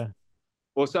 tough. Yeah.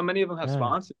 well, so many of them have Yeah.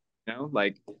 sponsors.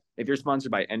 Like if you're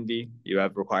sponsored by Envy, you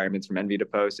have requirements from Envy to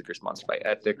post. If you're sponsored by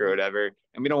Ethic or whatever,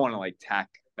 and we don't want to like tack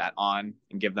that on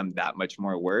and give them that much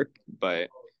more work, but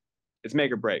it's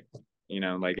make or break.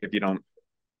 Like if you don't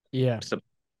Yeah.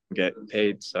 get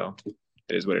paid, so it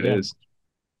is what it Yeah. is.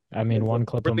 I mean, one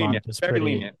clip We're a lenient, month is very pretty.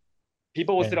 lenient.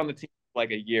 People will Yeah. sit on the team for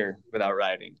like a year without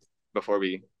riding before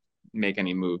we make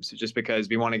any moves, just because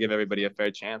we want to give everybody a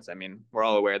fair chance. I mean, we're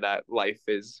all aware that life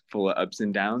is full of ups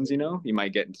and downs. You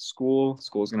might get into school's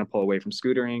going to pull away from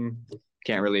scootering.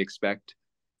 Can't really expect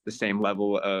the same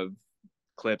level of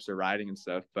clips or riding and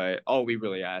stuff. But all we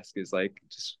really ask is like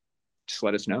just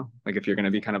let us know. Like if you're going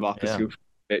to be kind of off the Yeah. scoop,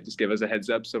 just give us a heads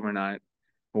up so we're not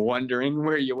wondering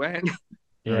where you went.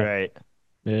 Yeah. Right.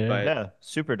 Yeah. But Yeah.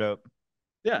 Super dope.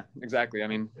 yeah, exactly. I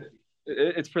mean,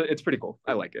 it's pretty cool.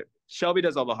 I like it. Shelby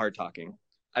does all the hard talking.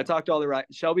 I talk to all the right.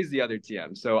 Shelby's the other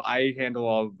TM, so I handle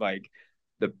all like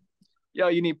the yo,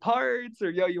 you need parts, or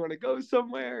yo, you want to go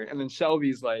somewhere, and then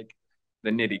Shelby's like the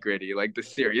nitty gritty, like the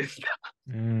serious stuff.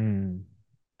 Mm,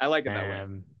 I like it that way. I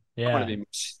want yeah. to be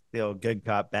The old good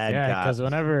cop, bad Yeah, cop. because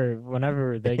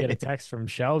whenever they get a text from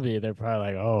Shelby, they're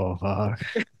probably like, "Oh fuck."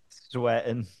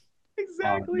 Sweating.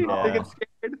 exactly. no. They get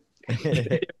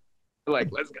scared. Like,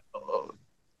 let's go.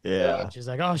 Yeah. She's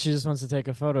like, "Oh, she just wants to take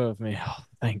a photo of me." Oh,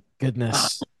 thank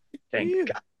goodness. Thank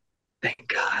God. Thank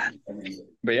God.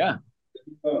 But yeah,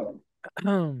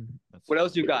 what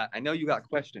else you got? I know you got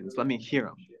questions. Let me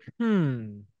hear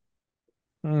them.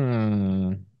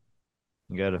 Hmm.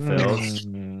 You go to Phil's.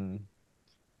 Hmm.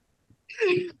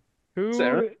 Who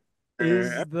Sarah? is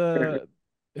the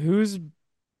who's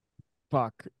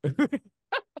fuck?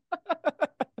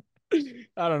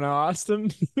 I don't know,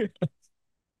 Austin.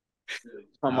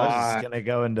 Come I was just on. gonna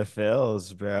go into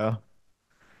Phil's, bro.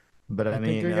 But I I mean,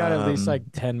 think we got at least like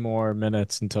 10 more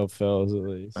minutes until Phil's at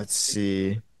least. let's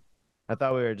see. I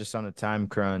thought we were just on a time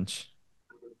crunch.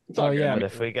 It's all Oh, good. yeah. But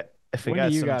if we When do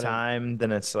got you some got it? time,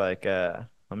 then it's like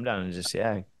I'm down to just keep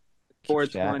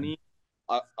 420.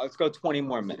 Let's go 20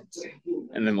 more minutes,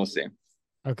 and then we'll see.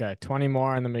 Okay, 20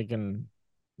 more and then we can.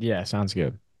 Yeah, sounds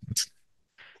good.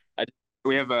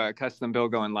 We have a custom bill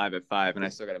going live at 5, and I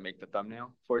still got to make the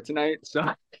thumbnail for tonight. So,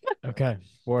 Okay,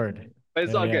 word. but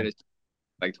it's Yeah, all yeah. good. It's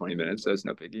like 20 minutes, so it's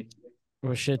no biggie.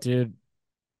 Well, shit, dude.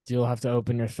 You'll have to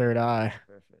open your third eye.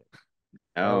 Perfect.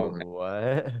 Oh,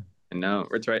 What? no,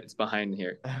 it's right. It's behind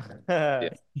here. Yeah.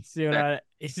 You see what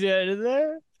you see what I did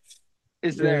there?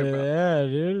 It's there, bro. Yeah,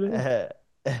 dude.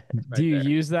 Right Do you there.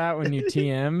 use that when you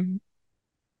TM?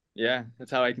 Yeah, that's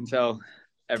how I can tell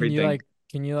everything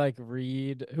Can you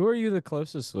read who are you the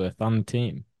closest with on the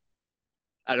team?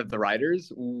 out of the riders.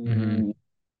 Mhm.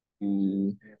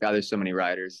 Ooh. God, there's so many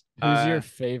riders. Who's your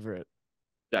favorite?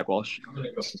 Jack Walsh?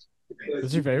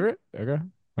 Who's your favorite? Okay.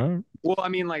 All right. Well, I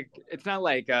mean, like, it's not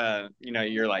like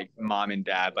you're like mom and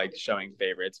dad like showing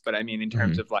favorites, but I mean, in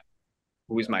terms of like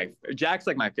Jack's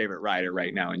like my favorite rider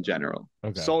right now in general.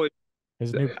 Okay. Solely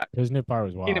His new part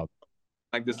was wild.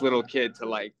 like this little kid to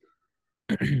like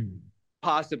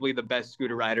possibly the best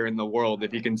scooter rider in the world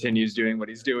if he continues doing what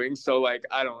he's doing. So like,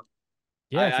 I don't.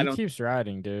 Yeah, if I he don't. keeps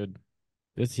riding, dude.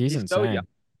 He's He's so insane. young,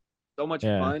 so much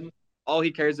Yeah. fun. all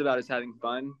he cares about is having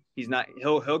fun. He's not.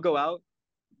 He'll go out,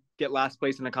 get last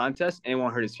place in a contest, and it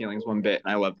won't hurt his feelings one bit.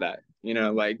 And I love that. You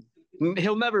know, like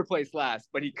he'll never place last,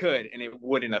 but he could, and it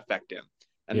wouldn't affect him.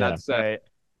 And Yeah. that's Right.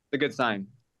 a good sign.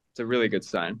 It's a really good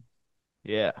sign.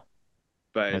 Yeah.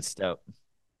 But That's dope.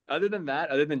 other than that,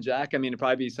 other than Jack, I mean, it'd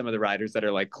probably be some of the riders that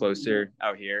are like closer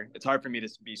out here. It's hard for me to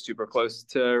be super close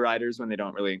to riders when they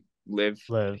don't really live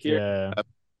Lived, here. yeah.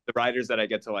 The riders that I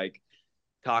get to like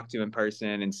talk to in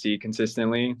person and see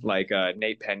consistently, like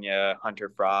Nate Pena, Hunter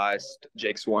Frost,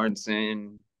 Jake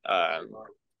Swanson,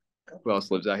 who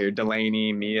else lives out here?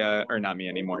 Delaney, Mia, or not Mia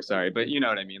anymore, sorry, but you know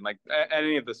what I mean. Like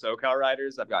any of the SoCal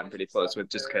riders, I've gotten pretty close with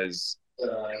just because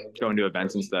going to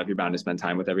events and stuff, you're bound to spend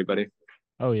time with everybody.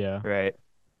 Oh yeah. Right.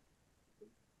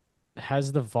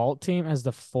 Has the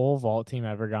full vault team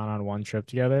ever gone on one trip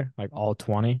together? Like all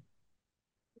 20?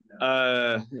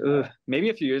 Maybe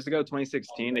a few years ago,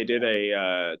 2016, they did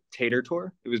a Tater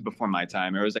tour. It was before my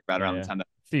time. It was like right around the time that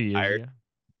a few years hired. ago.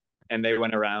 And they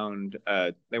went around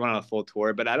they went on a full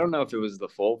tour, but I don't know if it was the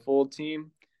full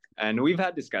team. And we've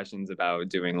had discussions about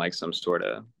doing like some sort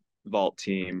of vault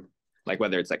team, like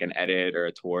whether it's like an edit or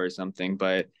a tour or something.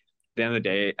 But at the end of the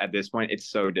day, at this point, it's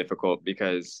so difficult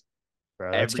because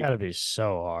Bro, that's gotta be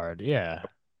so hard. Yeah.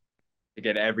 to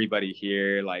get everybody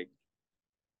here, like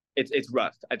it's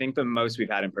rough. I think the most we've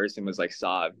had in person was like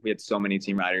Saab. We had so many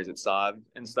team riders at Saab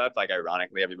and stuff. Like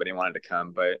ironically, everybody wanted to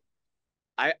come, but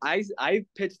I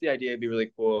pitched the idea it'd be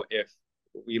really cool if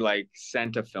we like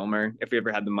sent a filmer, if we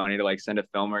ever had the money to like send a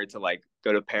filmer to like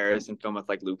go to Paris and film with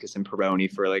like Lucas and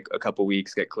Peroni for like a couple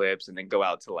weeks, get clips, and then go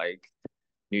out to like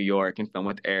New York and film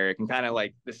with Eric, and kind of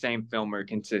like the same filmer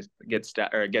can just gets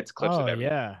clips of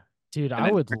everything. Yeah. Dude, And I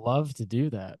then would love to do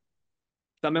that.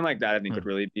 something like that I think would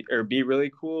really be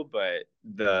really cool, but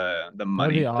the That'd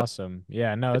money be awesome.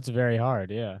 Yeah, no, it's very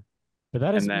hard. Yeah. But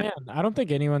that is, And then- man, I don't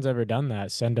think anyone's ever done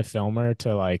that. Send a filmer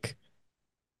to like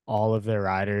all of their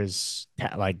riders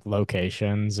like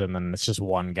locations, and then it's just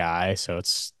one guy, so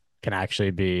it's can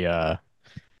actually be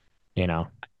you know,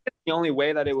 the only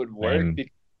way that it would work, And-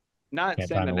 because not can't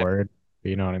saying find a that word, but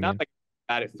you know what I not mean? like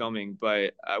bad at filming,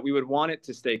 but we would want it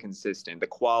to stay consistent. The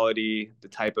quality, the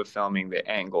type of filming, the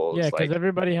angles. Yeah, because like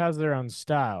everybody has their own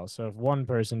style. So if one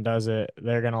person does it,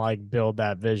 they're gonna like build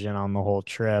that vision on the whole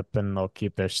trip, and they'll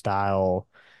keep their style,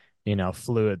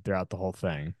 fluid throughout the whole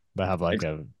thing. They'll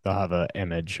have an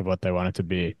image of what they want it to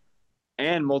be.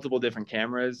 and multiple different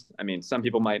cameras. I mean, some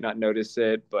people might not notice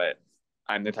it, but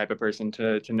I'm the type of person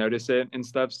to notice it and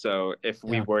stuff. So if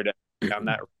we Yeah. were to down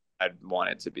that, I'd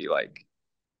want it to be like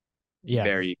Yeah,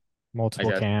 very, multiple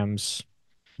guess. cams.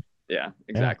 yeah,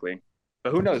 exactly.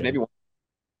 But who knows? Okay. Maybe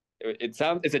it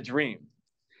sounds it's a dream.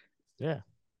 Yeah,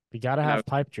 you gotta have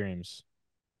pipe dreams.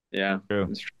 Yeah, True.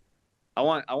 it's true. I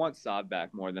want Saab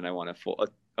back more than I want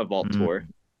a vault Mm. tour.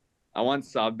 I want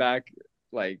Saab back.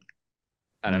 Like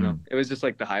I don't know. It was just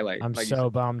like the highlight. I'm like you so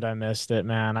said. bummed I missed it,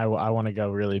 man. I want to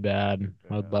go really bad.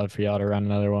 I would love for y'all to run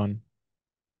another one.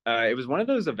 It was one of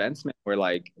those events, man, where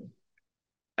like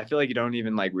I feel like you don't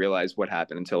even like realize what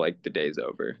happened until like the day's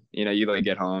over. You know, you like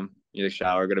get home, you like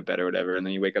shower, go to bed or whatever, and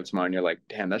then you wake up tomorrow and you're like,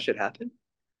 damn, that shit happened.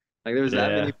 Like there was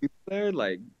that many people there.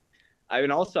 Like I mean,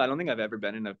 also I don't think I've ever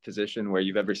been in a position where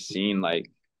you've ever seen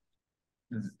like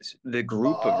the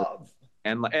group of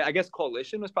and like I guess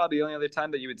Coalition was probably the only other time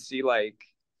that you would see like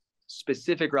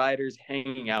specific riders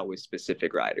hanging out with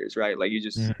specific riders, right? Like you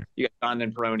got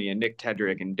Jonathan Peroni and Nick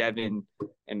Tedrick and Devin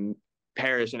and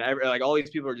Parrish and like all these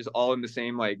people are just all in the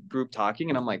same like group talking,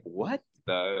 and I'm like, what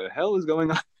the hell is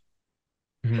going on?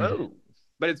 Whoa.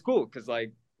 But it's cool because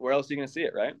like where else are you gonna see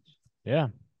it, right? Yeah,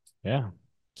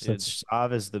 So Dude,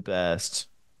 Sav is the best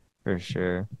for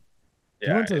sure.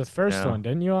 you went to the first yeah. one,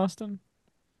 didn't you, Austin?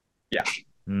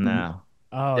 No.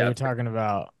 Oh, Yeah. you're talking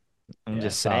about. I'm Yeah,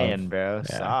 just Sav. saying, bro.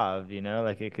 Yeah. Sav,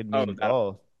 like it could Oh, mean that-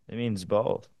 both. It means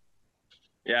both.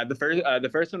 Yeah, the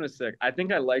first one was sick. I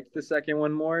think I liked the second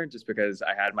one more just because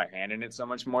I had my hand in it so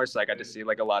much more. So I got to see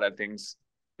like a lot of things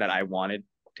that I wanted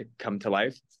to come to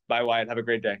life. Bye, Wyatt. Have a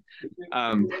great day.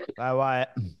 Bye, Wyatt.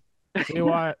 See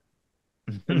what?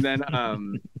 And then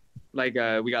like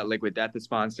we got Liquid Death to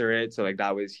sponsor it, so like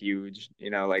that was huge.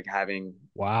 Like having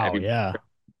Wow. Yeah.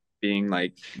 being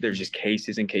like there's just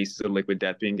cases and cases of Liquid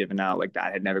Death being given out, like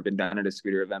that had never been done at a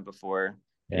scooter event before.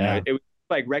 Yeah. It was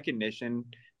like recognition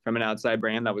from an outside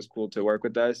brand that was cool to work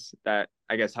with us, that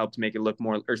I guess helped make it look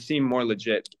more or seem more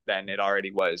legit than it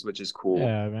already was, which is cool.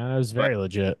 Yeah, man, it was very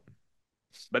legit.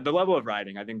 But the level of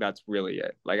riding, I think that's really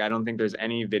it. Like I don't think there's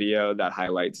any video that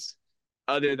highlights,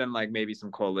 other than like maybe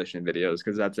some Coalition videos,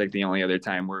 because that's like the only other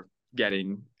time we're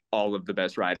getting all of the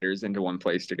best riders into one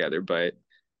place together. But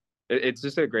it's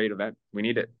just a great event. We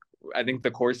need it. I think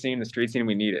the core scene, the street scene,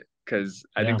 we need it because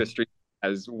I Yeah. think the street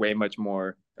has way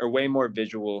more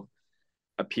visual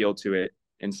appeal to it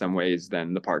in some ways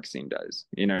than the park scene does.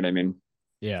 You know what I mean?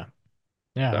 Yeah.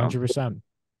 Yeah, So 100%.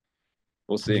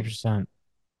 we'll see. 100%.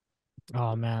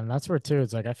 Oh man, that's where too.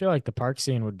 It's like I feel like the park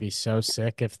scene would be so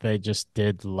sick if they just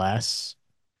did less.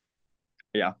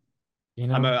 Yeah. You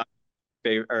know?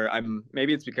 I'm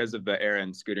maybe it's because of the era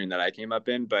in scootering that I came up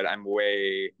in, but I'm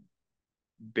way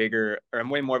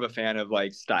more of a fan of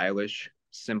like stylish,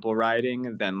 simple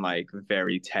riding than like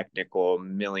very technical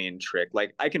million trick.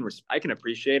 Like I can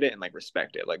appreciate it and like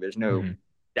respect it. Like there's no Mhm.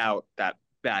 doubt that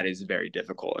that is very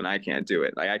difficult and I can't do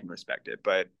it. Like I can respect it,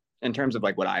 but in terms of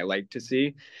like what I like to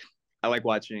see, I like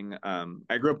watching.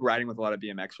 I grew up riding with a lot of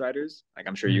BMX riders. Like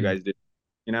I'm sure you Mhm. guys did,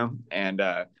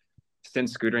 and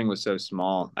since scootering was so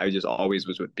small, I just always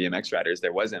was with BMX riders.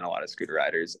 There wasn't a lot of scooter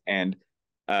riders, and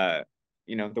uh,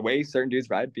 the way certain dudes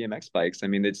ride BMX bikes. I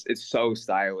mean, it's so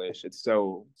stylish. It's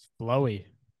so Flowy.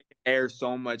 air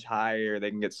so much higher. They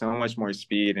can get so much more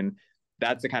speed, and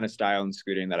that's the kind of style in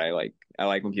scootering that I like. I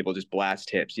like when people just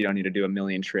blast hips. You don't need to do a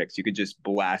million tricks. You could just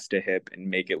blast a hip and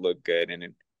make it look good,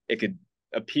 and it could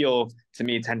appeal to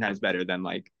me 10 times better than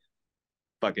like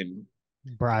fucking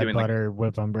Bride doing like butter,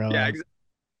 whip umbrella. yeah,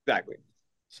 exactly.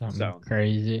 Something So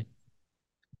crazy.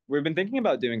 we've been thinking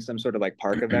about doing some sort of like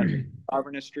park event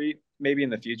Auburn Street, maybe in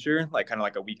the future, like kind of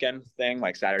like a weekend thing,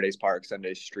 like Saturday's park,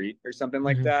 Sunday's street, or something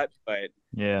like Mhm. that. But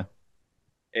Yeah.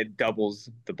 it doubles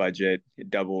the budget, it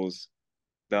doubles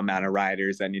the amount of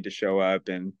riders that need to show up,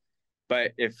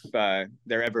 but if there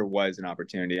ever was an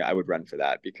opportunity, I would run for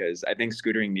that because I think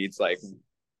scootering needs like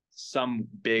some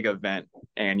big event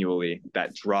annually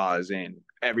that draws in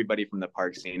everybody from the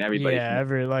park scene, everybody Yeah, from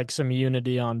every like some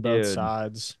unity on both Dude.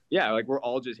 sides. yeah, like we're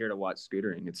all just here to watch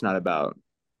scootering. It's not about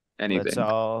Let's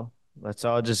anything. let's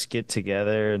all just get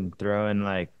together and throw in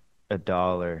like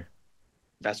 $1.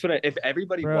 That's what if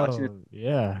everybody watching it, Bro,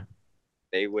 yeah.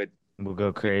 they would We'll go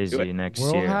do crazy it. next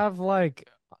We'll year. have like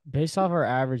based off our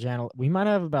average annual, we might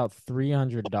have about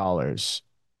 $300.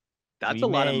 That's We a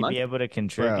lot of may money. be able to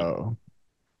contribute. Bro.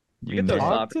 You get those may.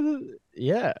 Talk top. to the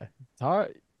yeah.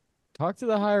 Talk to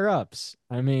the higher ups.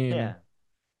 I mean, Yeah.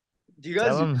 Do you guys?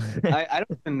 Tell 'em. I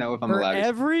don't even know if I'm for allowed to.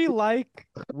 every like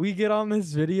we get on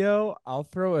this video, I'll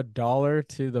throw $1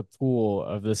 to the pool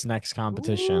of this next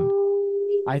competition.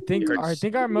 I think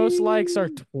our most likes are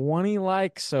 20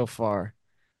 likes so far.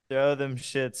 Throw them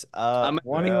shits I'm up,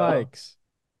 20 bro. likes.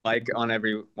 like on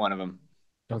every one of them.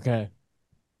 Okay.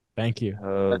 Thank you.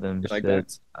 Throw them You like that?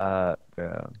 shits up,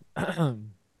 bro.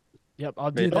 Yep,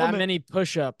 I'll do Wait, that many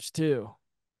push-ups too.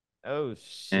 Oh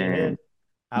shit. You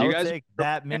I'll guys- take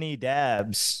that many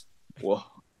dabs. Whoa,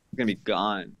 it's gonna be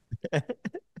gone. You're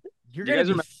You gonna guys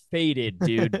be remember- faded,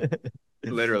 dude.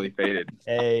 Literally faded.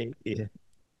 Hey. Yeah.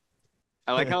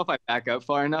 I like how if I back up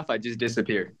far enough, I just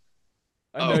disappear.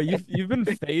 I know you've been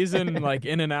phasing like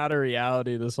in and out of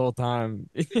reality this whole time.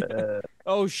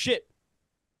 Oh shit.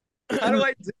 How do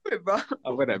I do it, bro?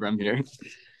 Oh, whatever. I'm here.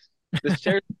 This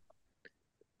chair.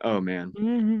 Oh man.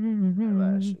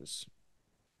 Eyelashes.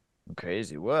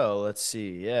 Crazy. Well, let's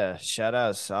see. Yeah. Shout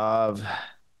out Sav.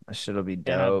 That shit'll be And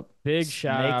dope. a big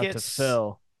shout Make out it to s-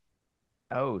 Phil.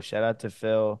 Oh, shout out to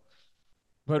Phil.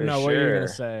 But for no, what are you gonna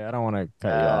sure. say? I don't want to cut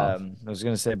you off. I was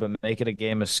gonna say, but make it a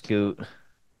game of Scoot.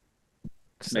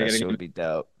 'Cause Make that it a shit game- would be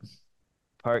dope.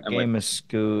 Park I'm game of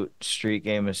Scoot, street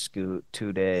game of Scoot,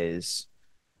 2 days.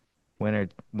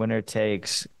 Winner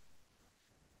takes.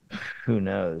 Who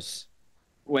knows?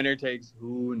 Winner takes.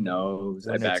 Who knows?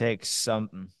 Winner takes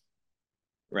something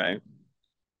Right.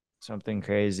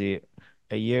 crazy.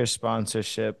 A year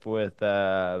sponsorship with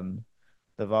the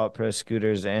Vault Pro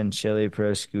scooters and Chili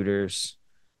Pro scooters.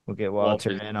 We'll get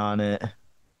Walter Walter's- in on it.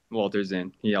 Walter's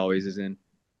in. He always is in.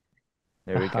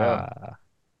 There we go.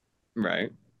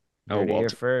 Right. Oh, Heard it here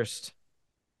Walter. first.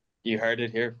 You heard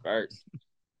it here first.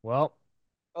 Well,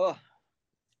 Oh,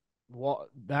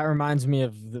 that reminds me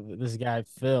of this guy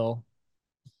Phil.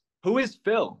 who is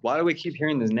Phil? Why do we keep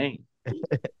hearing his name?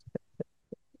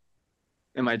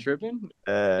 Am I tripping?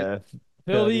 Fill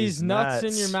Fill these these nuts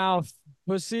in your nuts. mouth,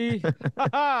 pussy.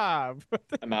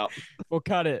 I'm out. We'll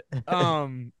cut it.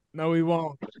 No, we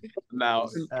won't. I'm out.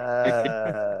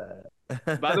 By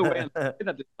the way, I'm sorry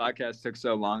that this podcast took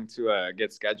so long to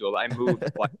get scheduled. I moved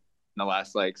like, in the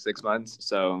last like 6 months,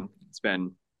 so it's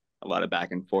been a lot of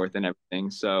back and forth and everything.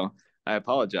 So I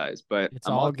apologize, but It's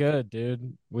I'm all good,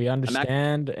 dude. We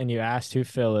understand, and you asked who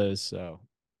Phil is, so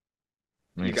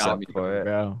You got me, for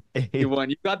bro. You won.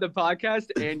 You got the podcast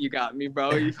and you got me,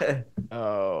 bro.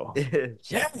 Oh,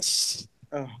 it.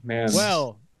 Oh man.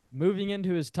 well, moving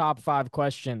into his top 5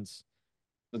 questions.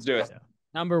 let's do it.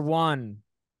 Number one,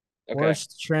 Okay.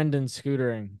 worst trend in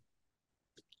scootering.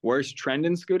 Worst trend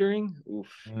in scootering?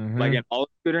 Oof. Like Mm-hmm. in all of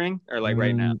scootering or like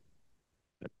right now?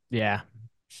 Yeah.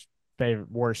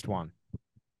 Favorite worst one.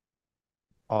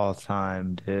 All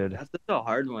time, dude. That's such a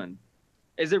hard one.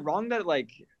 Is it wrong that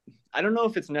like I don't know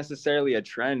if it's necessarily a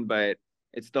trend, but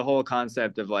it's the whole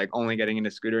concept of like only getting into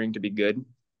scootering to be good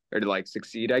or to like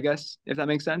succeed, I guess, if that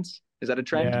makes sense. Is that a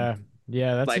trend? Yeah.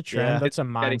 Yeah, that's a Like trend. Yeah. That's a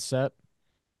getting mindset. It's a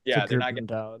yeah, they're group not getting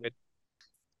mentality. it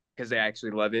because they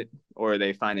actually love it or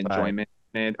they find Right. enjoyment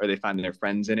in it or they find their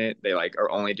friends in it. They like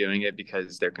are only doing it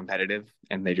because they're competitive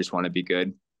and they just want to be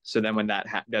good. So then when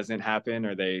that doesn't happen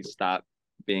or they stop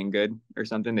being good or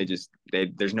something,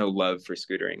 there's no love for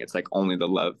scootering. It's like only the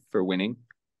love for winning.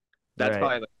 That's Right.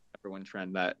 probably like the number one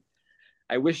trend that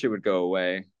I wish it would go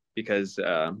away because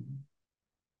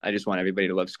I just want everybody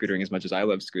to love scootering as much as I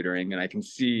love scootering, and I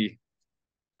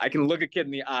can look a kid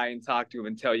in the eye and talk to him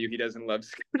and tell you he doesn't love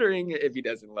scootering if he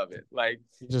doesn't love it. Like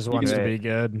He just you can wants just to Right. be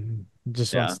good. He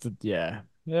just yeah wants to, yeah.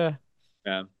 Yeah.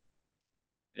 yeah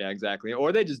yeah exactly.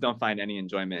 Or they just don't find any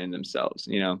enjoyment in themselves.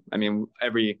 You know, I mean,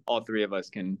 all three of us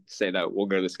can say that we'll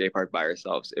go to the skate park by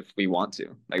ourselves if we want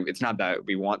to. Like it's not that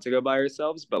we want to go by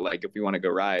ourselves, but like if we want to go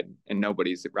ride and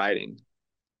nobody's riding.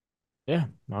 Yeah.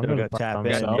 I'll They'll go to go the park by tap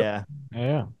in. myself. Yeah.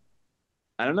 Yeah.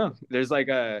 I don't know. There's like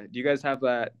do you guys have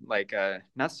that like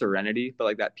not serenity, but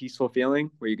like that peaceful feeling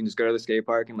where you can just go to the skate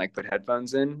park and like put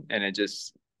headphones in and it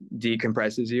just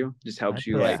decompresses you, just I helps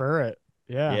you Yeah. like prefer it.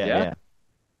 Yeah. Yeah. yeah. Yeah.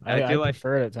 I I feel like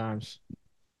prefer it at times.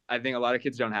 I think a lot of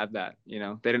kids don't have that, you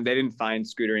know. They didn't find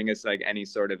scootering as like any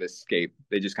sort of escape.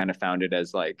 They just kind of found it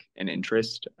as like an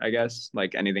interest, I guess,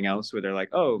 like anything else where they're like,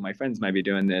 "Oh, my friends might be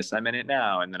doing this. I'm in it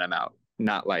now and then I'm out."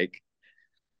 Not like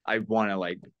I want to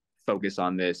like focus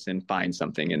on this and find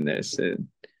something in this. It's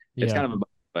Yeah. kind of a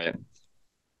but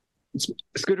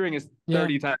scootering is Yeah.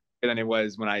 30 times better than it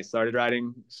was when I started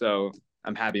riding. So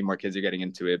I'm happy more kids are getting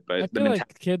into it. I But the feel mentality,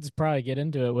 like kids probably get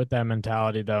into it with that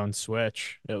mentality though and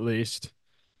switch at least.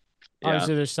 yeah.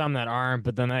 Obviously, there's some that aren't,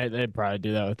 but then they probably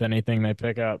do that with anything they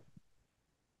pick up.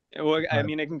 Well, I But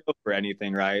mean, it can go for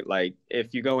anything, right? Like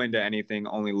if you go into anything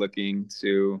only looking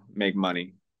to make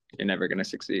money, you're never going to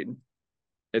succeed.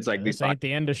 It's like these this pockets. ain't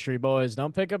the industry, boys.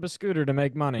 Don't pick up a scooter to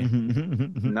make money.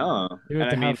 No. Do And it I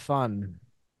to mean, have fun.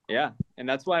 yeah. And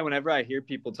that's why whenever I hear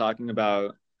people talking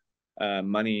about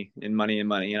money and money and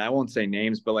money, and I won't say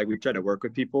names, but like we try to work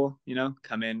with people, you know,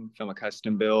 come in, film a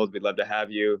custom build. We'd love to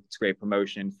have you. It's great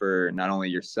promotion for not only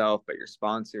yourself, but your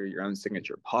sponsor, your own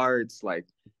signature parts. Like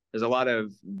there's a lot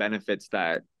of benefits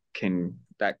that can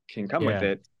come with Yeah.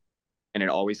 it. And it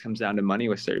always comes down to money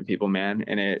with certain people, man.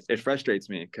 And it frustrates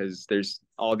me because there's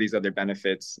all these other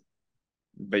benefits,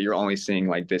 but you're only seeing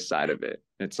like this side of it.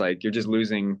 It's like you're just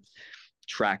losing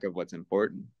track of what's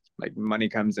important. Like money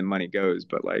comes and money goes,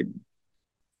 but like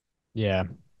Yeah.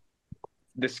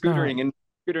 the No. scooter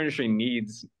industry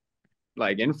needs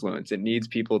like influence. It needs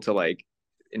people to like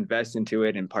invest into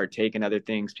it and partake in other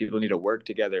things. People need to work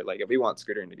together. Like if we want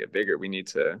scootering to get bigger, we need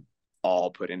to all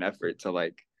put in effort to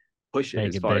like push it Make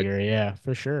as it far as bigger. Yeah,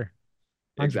 for sure.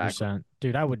 exactly. 100%.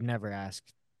 Dude, I would never ask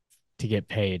to get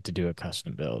paid to do a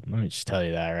custom build. Let me just tell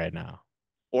you that right now.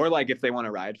 Or like if they want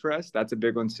to ride for us, that's a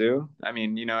big one too. I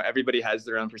mean, you know, everybody has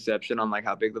their own perception on like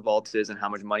how big the vault is and how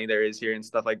much money there is here and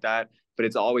stuff like that. But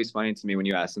it's always funny to me when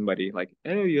you ask somebody like,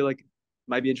 "Hey, you like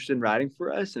might be interested in riding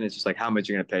for us?" And it's just like, "How much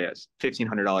are you gonna pay us?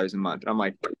 $1,500 a month?" And I'm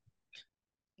like,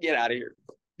 "Get out of here!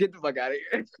 Get the fuck out of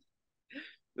here!"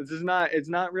 This is not. It's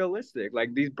not realistic.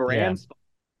 Like these Yeah. brands,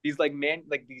 these like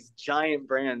these giant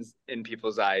brands in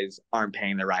people's eyes aren't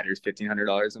paying the riders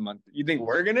 $1,500 a month. You think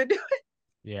we're gonna do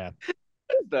Yeah.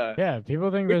 the? Yeah.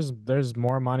 People think there's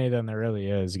more money than there really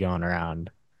is going around.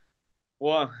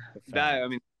 Well, The that fact. I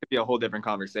mean, it could be a whole different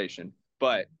conversation.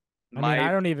 But I mean, I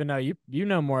my don't even know. You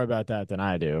know more about that than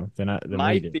I do, than we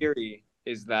my do. theory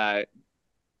is that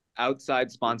outside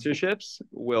sponsorships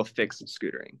will fix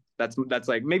scootering. That's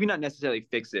like maybe not necessarily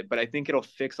fix it, but I think it'll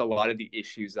fix a lot of the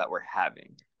issues that we're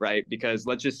having, right? Because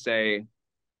let's just say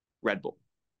Red Bull,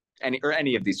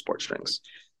 any of these sports drinks,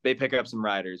 they pick up some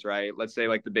riders, right? Let's say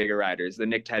like the bigger riders, the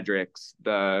Nick Tedricks,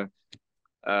 the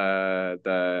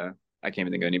I can't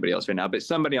even think of anybody else right now, but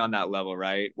somebody on that level,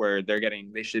 right? Where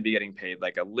they should be getting paid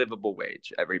like a livable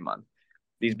wage every month.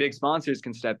 These big sponsors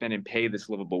can step in and pay this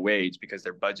livable wage because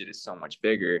their budget is so much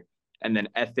bigger. And then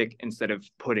Ethic, instead of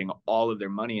putting all of their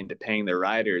money into paying their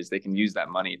riders, they can use that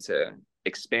money to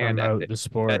expand Promote Ethic, the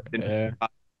sport. Yeah.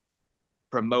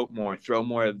 promote more, throw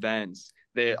more events.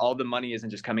 All the money isn't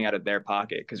just coming out of their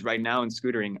pocket. Because right now in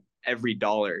scootering, every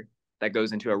dollar that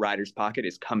goes into a rider's pocket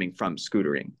is coming from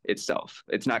scootering itself.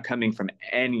 It's not coming from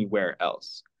anywhere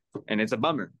else. And it's a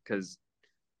bummer because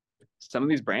some of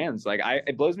these brands, like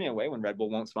it blows me away when Red Bull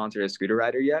won't sponsor a scooter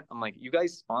rider yet. I'm like, you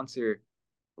guys sponsor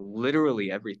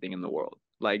literally everything in the world.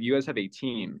 Like you guys have a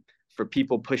team for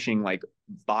people pushing like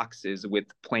boxes with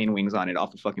plane wings on it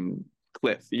off a fucking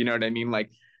cliff. You know what I mean?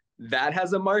 Like that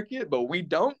has a market, but we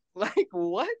don't. Like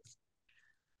what?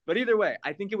 But either way,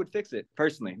 I think it would fix it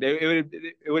personally.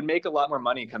 It would make a lot more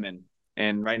money come in.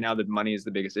 And right now, the money is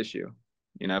the biggest issue.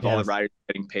 You know, if all the riders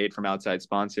are getting paid from outside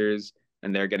sponsors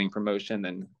and they're getting promotion,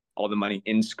 then all the money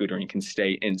in scootering can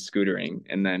stay in scootering.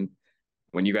 And then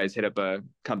when you guys hit up a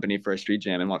company for a street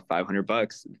jam and want $500,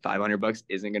 $500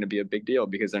 isn't going to be a big deal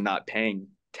because they're not paying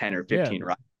 10 or 15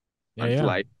 rides on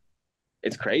flight.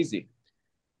 It's crazy.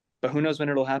 But who knows when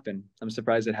it'll happen? I'm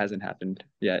surprised it hasn't happened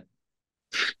yet.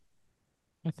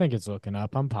 I think it's looking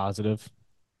up. I'm positive.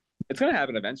 It's going to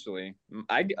happen eventually.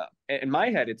 In my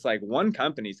head, it's like one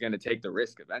company's going to take the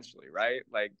risk eventually, right?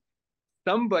 Like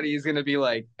somebody's going to be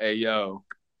like, hey, yo,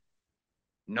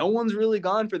 no one's really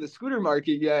gone for the scooter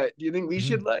market yet. Do you think we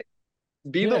should like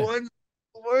be the ones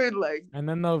forward? Like, and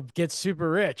then they'll get super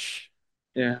rich.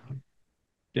 Yeah.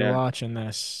 You're watching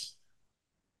this.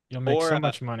 You'll make so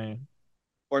much money.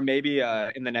 Or maybe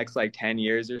in the next like 10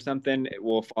 years or something, it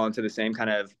will fall into the same kind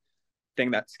of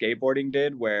thing that skateboarding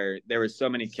did, where there were so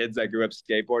many kids that grew up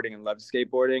skateboarding and loved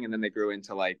skateboarding, and then they grew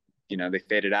into like, you know, they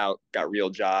faded out, got real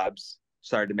jobs,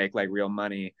 started to make like real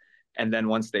money. And then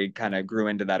once they kind of grew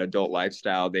into that adult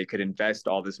lifestyle, they could invest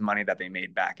all this money that they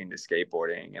made back into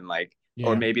skateboarding. And like,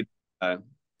 or maybe the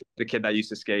kid that used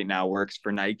to skate now works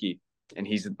for Nike, and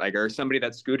he's like, or somebody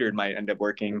that scootered might end up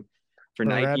working for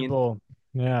Nike. Red Bull.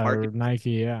 Yeah, or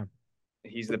Nike, yeah.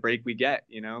 He's the break we get,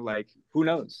 you know, like who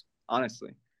knows,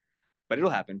 honestly. But it'll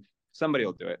happen. Somebody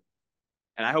will do it.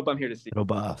 And I hope I'm here to see it. It'll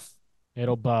buff.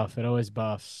 It'll buff. It always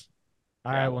buffs.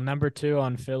 All right. Well, number 2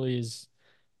 on Phillies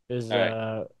is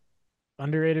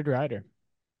underrated rider.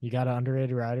 You got an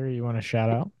underrated rider you want to shout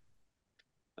out?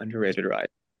 Underrated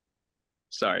rider.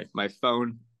 Sorry, my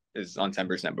phone is on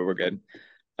 10%, but we're good.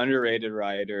 Underrated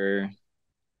rider.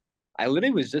 I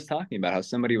literally was just talking about how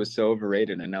somebody was so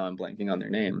overrated, and now I'm blanking on their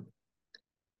name.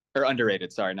 Or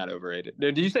underrated, sorry, not overrated.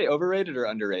 Did you say overrated or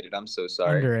underrated? I'm so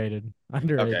sorry. Underrated.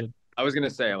 Okay. I was gonna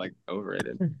say like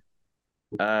overrated.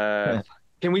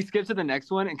 Can we skip to the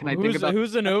next one? And can I think about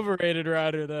who's an overrated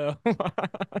rider though? I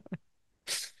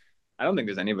don't think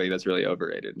there's anybody that's really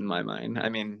overrated in my mind. I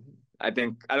mean, I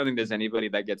don't think there's anybody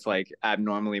that gets like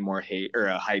abnormally more hate or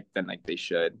hype than like they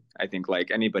should. I think like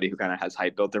anybody who kind of has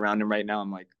hype built around them right now,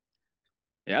 I'm like,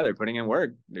 yeah, they're putting in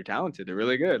work. They're talented. They're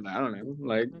really good. I don't know,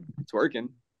 like it's working.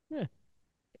 Yeah.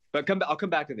 But I'll come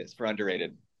back to this for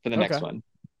underrated for the next one.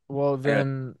 Well,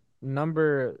 then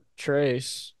number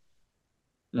Trace,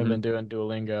 I've been doing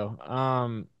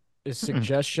Duolingo. Is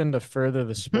suggestion to further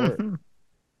the sport.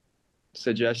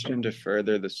 Suggestion to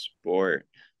further the sport.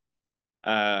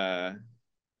 Partake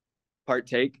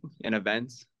in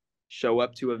events, show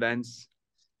up to events,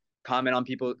 comment on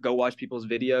people, go watch people's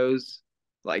videos,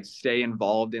 like stay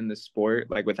involved in the sport.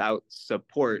 Like without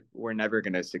support, we're never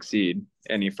going to succeed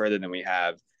any further than we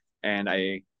have. And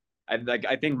I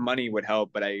think money would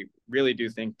help, but I really do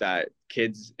think that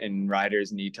kids and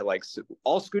riders need to like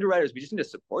all scooter riders. We just need to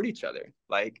support each other.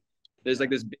 Like there's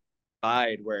like this big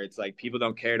divide where it's like people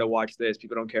don't care to watch this,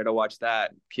 people don't care to watch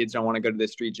that. Kids don't want to go to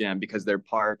this street jam because they're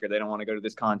park, or they don't want to go to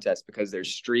this contest because they're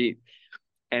street.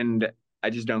 And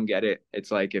I just don't get it. It's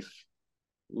like if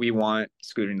we want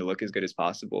scootering to look as good as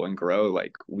possible and grow,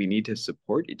 like we need to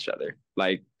support each other.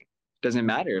 Like doesn't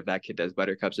matter if that kid does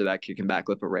buttercups or that kid can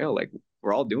backflip a rail. Like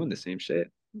we're all doing the same shit.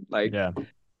 Like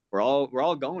we're all we're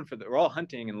all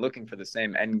hunting and looking for the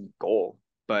same end goal.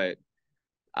 But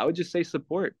I would just say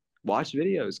support, watch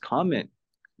videos, comment.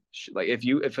 Like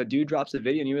if a dude drops a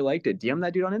video and you liked it, DM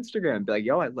that dude on Instagram. Be like,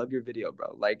 yo, I love your video,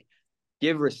 bro. Like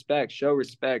give respect, show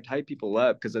respect, hype people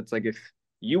up. Cause it's like if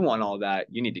you want all that,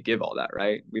 you need to give all that,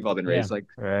 right? We've all been raised like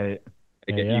right.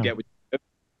 You get what you do.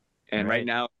 And right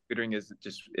now scootering is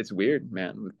just it's weird,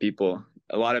 man, with people.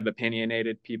 A lot of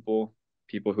opinionated people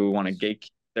who want to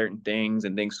gatekeep certain things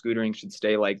and think scootering should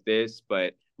stay like this,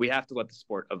 but we have to let the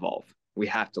sport evolve. We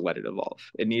have to let it evolve.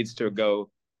 It needs to go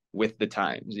with the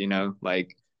times, you know,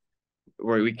 like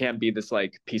where we can't be this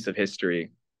like piece of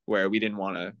history where we didn't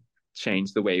want to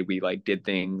change the way we like did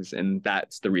things, and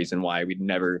that's the reason why we'd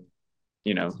never,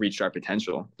 you know, reached our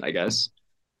potential, I guess.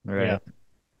 Right. Yeah.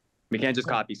 We can't just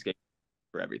copy skate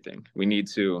for everything. We need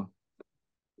to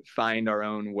find our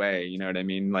own way, you know what I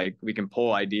mean? Like we can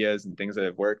pull ideas and things that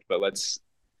have worked, but let's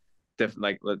you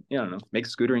know, make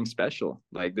scootering special.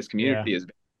 Like this community is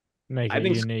make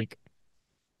it unique.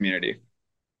 Community.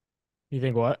 You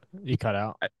think what? You cut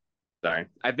out. Sorry.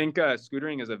 I think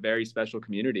scootering is a very special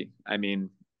community. I mean,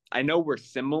 I know we're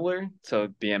similar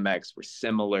to BMX, we're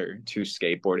similar to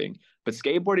skateboarding, but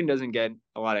skateboarding doesn't get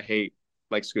a lot of hate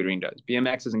like scootering does.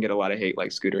 BMX doesn't get a lot of hate like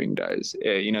scootering does.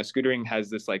 You know, scootering has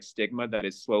this like stigma that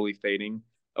is slowly fading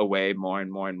away more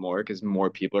and more and more because more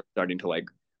people are starting to like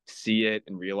see it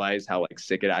and realize how like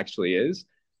sick it actually is.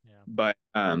 Yeah. But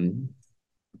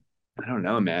I don't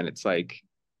know, man. It's like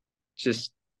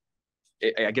just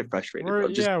I get frustrated, We're bro.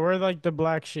 Just yeah, we're like the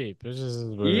black sheep. This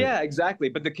is yeah, exactly.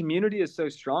 But the community is so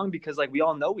strong because like we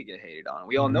all know we get hated on.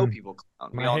 We all know Mhm. people clown.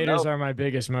 We My all haters know are my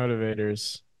biggest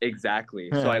motivators. exactly.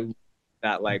 So I love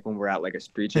that like when we're at like a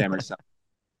street jam or something,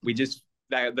 we just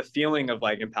that the feeling of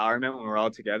like empowerment when we're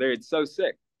all together, it's so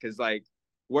sick. Cause like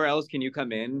where else can you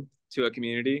come in to a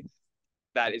community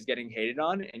that is getting hated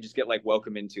on and just get like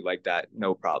welcome into like that,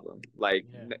 no problem. Like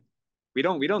Yeah. we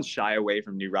don't shy away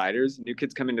from new riders. New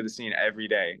kids come into the scene every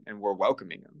day and we're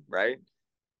welcoming them, right?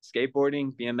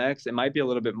 Skateboarding, BMX, it might be a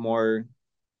little bit more,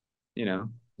 you know,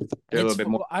 they're a little bit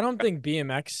more. I don't think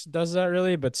BMX does that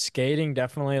really, but skating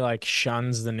definitely like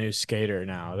shuns the new skater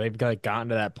now. They've like gotten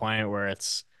to that point where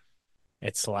it's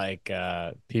like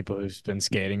people who've been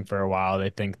skating for a while, they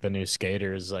think the new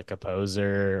skater is like a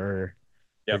poser or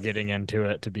they're Yep. getting into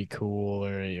it to be cool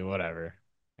or whatever.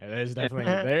 Yeah, there's And,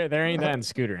 definitely there ain't that in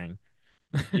scootering.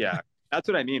 yeah, that's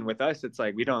what I mean. With us, it's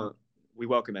like we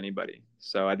welcome anybody.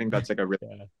 So I think that's like a real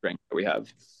Yeah. strength that we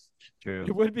have. True.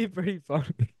 It would be pretty fun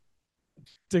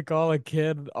to call a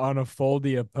kid on a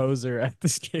foldy a poser at the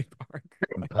skate park.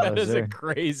 That is a Poser.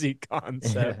 crazy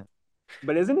concept. Yeah.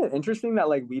 But isn't it interesting that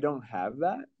like we don't have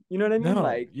that? You know what I mean? No,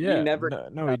 Like we yeah, never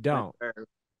no, we don't.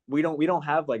 we don't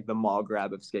have like the mall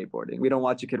grab of skateboarding. We don't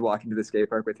watch a kid walk into the skate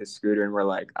park with his scooter and we're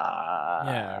like,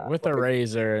 Yeah, ah, with a like,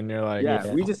 razor, and you're like, yeah.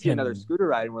 Yeah. We just see another fucking scooter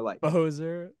ride and we're like,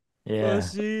 poser, Yeah.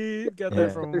 pussy. Got that Yeah.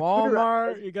 from another scooter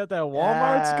ride. Walmart. You got that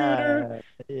Walmart scooter.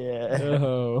 Yeah.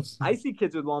 Oh, I see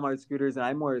kids with Walmart scooters and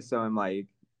I more so am like,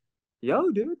 yo,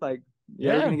 dude, like, you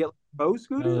ever yeah, gonna get like, a pro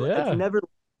scooter? hell Like, it's yeah, never the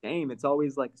game. It's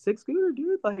always like six scooter,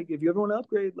 dude. Like, if you ever want to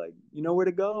upgrade, like, you know where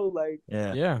to go. Like,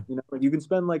 Yeah. yeah. you can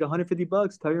spend like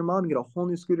 $150. Tell your mom and get a whole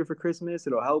new scooter for Christmas.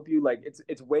 It'll help you. Like,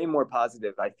 it's way more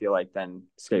positive. I feel like than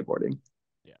skateboarding.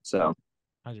 Yeah. So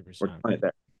we're 100%. doing it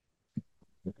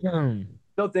there.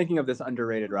 Still thinking of this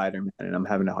underrated rider, man, and I'm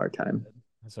having a hard time.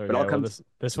 So But yeah, I'll well, come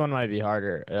this one might be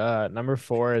harder. Number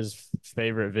 4 is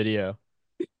favorite video.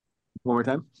 one more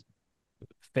time.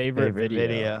 Favorite Favorite video.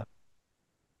 video.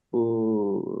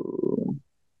 Ooh,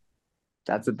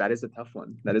 that is a tough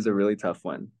one. That is a really tough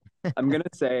one. I'm gonna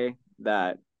say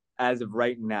that as of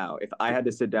right now, if I had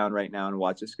to sit down right now and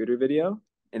watch a scooter video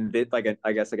and like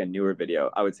I guess like a newer video,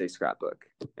 I would say Scrapbook.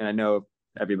 And I know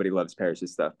everybody loves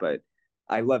Parrish's stuff, but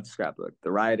I loved Scrapbook.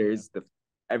 The riders, the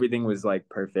everything was like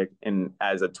perfect. And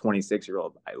as a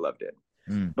 26-year-old, I loved it.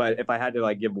 Mm. But if I had to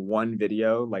like give one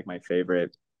video like my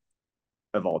favorite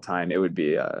of all time, it would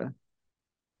be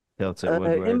Tilted in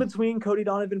Woodward. between Cody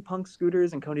Donovan Punk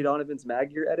Scooters and Cody Donovan's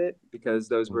Mag Gear edit, because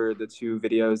those were the two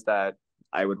videos that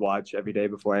I would watch every day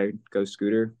before I go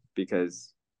scooter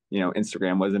because,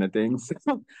 Instagram wasn't a thing.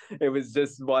 So it was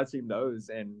just watching those.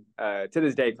 And to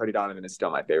this day, Cody Donovan is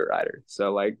still my favorite rider.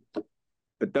 So like,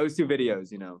 but those two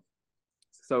videos,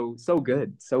 so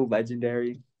good, so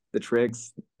legendary. The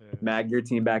tricks, Mag Gear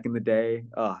team back in the day.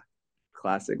 Oh,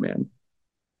 classic, man.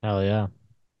 Hell yeah.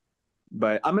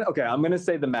 But I'm gonna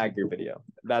say the Mag Gear video.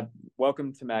 That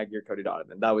Welcome to Mag Gear, Cody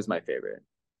Donovan. That was my favorite.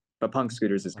 But Punk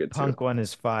Scooters is good Punk too. one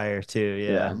is fire too.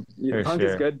 Yeah. For Punk is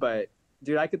sure. good, but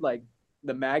dude, I could like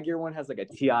the Mag Gear one has like a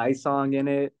Ti song in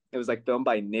it. It was like filmed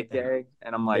by Nick A,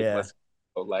 and I'm like, Yeah. let's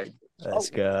go, like, Let's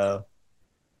go.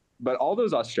 But all the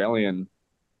Australian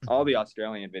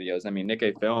videos. I mean, Nick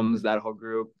A Films, that whole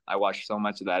group. I watched so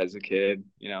much of that as a kid.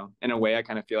 In a way, I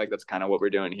kind of feel like that's kind of what we're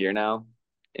doing here now,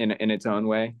 in its own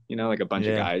way. Like a bunch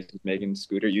of Yeah. guys making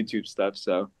scooter YouTube stuff.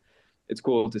 So it's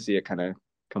cool to see it kind of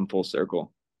come full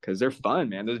circle because they're fun,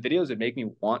 man. Those videos would make me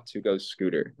want to go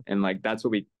scooter, and like that's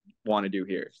what we want to do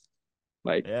here.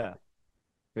 Like, Yeah.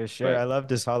 For sure. But- I loved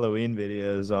his Halloween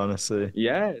videos, honestly.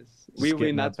 yes, Just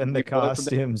getting up in the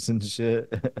costumes and shit.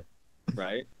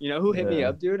 right. You know who hit me Yeah.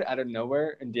 up, dude, out of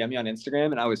nowhere and DM me on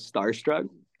Instagram, and I was starstruck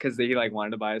because he like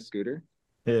wanted to buy a scooter.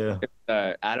 Yeah.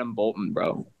 Adam Bolton,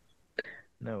 bro.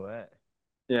 No way.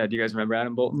 Yeah, do you guys remember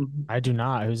Adam Bolton? I do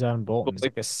not. Who's Adam Bolton? It's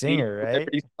like a singer, right?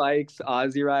 Liberty Spikes,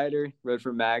 Aussie rider, rode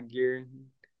for Mag Gear.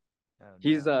 Oh,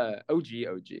 He's no. OG.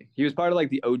 He was part of like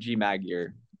the OG Mag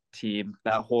Gear team,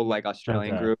 that whole like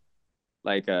Australian Okay. group.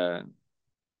 Like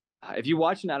if you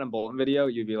watch an Adam Bolton video,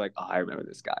 you'd be like, oh, I remember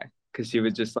this guy, because he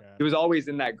was just like, Yeah. he was always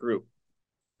in that group.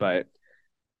 But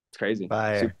It's crazy.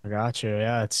 Fire. I got you.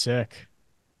 Yeah, it's sick.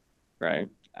 Right.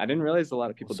 I didn't realize a lot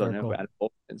of Full people don't know who circle. Adam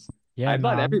Bolton is. Yeah, I no,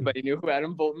 thought everybody knew who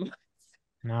Adam Bolton was.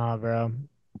 nah, bro.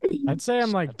 I'd say I'm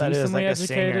I like thought it was decently like a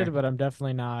educated, singer. but I'm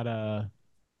definitely not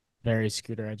very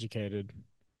scooter educated.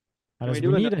 Can we We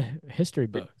do need another a history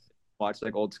book. watch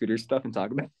like old scooter stuff and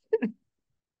talk about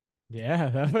Yeah,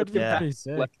 that would be Yeah.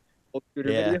 pretty like sick. old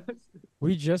scooter Yeah. videos?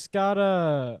 We just got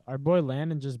our boy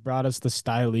Landon just brought us the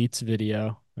Styleats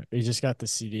video. We just got the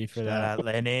CD for Shout that. out Oh,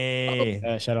 Lenny.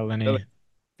 If Shout out really? Lenny.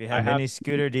 you I have have any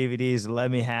scooter DVDs, let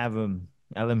me have them.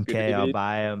 scooter LMK, I'll DVDs.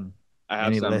 buy them. I have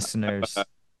Any some. listeners? I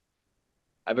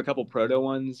have a couple proto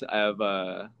ones. I have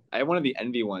one of the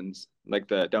Envy ones, like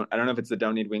the don't I don't know if it's the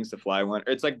Don't Need Wings to Fly one.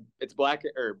 Or it's like it's black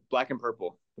or black and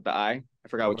purple with the eye. I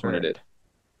forgot which one it is. Word.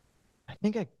 I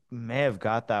think I may have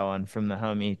got that one from the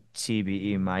homie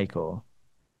TBE Michael,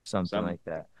 something Some like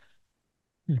that.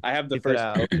 I have the Keep it first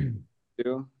out.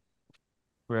 two.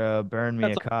 Bro, burn me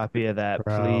That's a copy of that,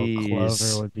 Bro, Clover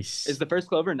please. would be is the first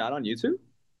Clover not on YouTube?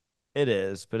 It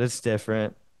is, but it's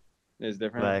different. It is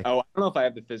different. Like, Oh, I don't know if I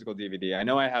have the physical DVD. I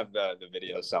know I have the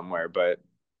video somewhere, but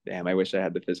damn, I wish I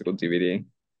had the physical DVD.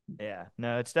 yeah,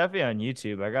 no, it's definitely on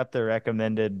YouTube. I got the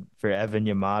recommended for Evan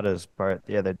Yamada's part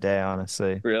the other day,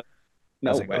 honestly. Really? I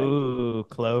No was like, way. ooh,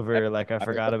 Clover. Like, I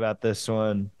forgot about this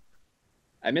one.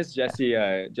 I miss Jesse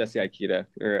Ikeda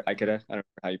or Ikeda. I don't know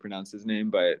how you pronounce his name,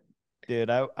 but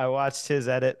Dude, I watched his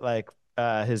edit, like,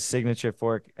 his signature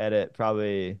fork edit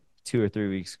probably 2 or 3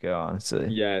 weeks ago, honestly.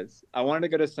 yes, I wanted to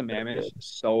go to So Sammamish good.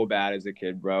 so bad as a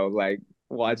kid, bro. Like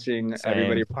watching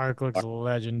everybody. Same. Park looks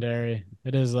legendary.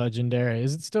 It is legendary.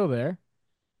 Is it still there?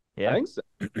 I Yeah, think so.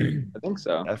 I think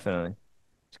so. definitely.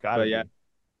 It's gotta But yeah,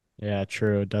 be. Yeah,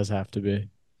 true. It does have to be.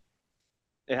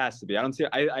 it has to be. I don't see.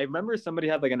 I remember somebody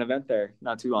had like an event there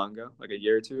not too long ago, like a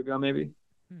year or two ago, maybe.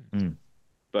 Mm.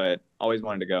 But always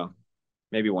wanted to go.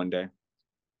 Maybe one day.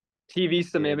 TV Dude,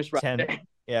 Sammamish right 10. there.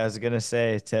 Yeah, I was gonna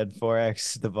say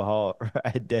 10-4X the ball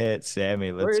right day at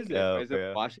Sammy. Where Let's is it? go, Is it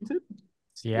bro. Washington or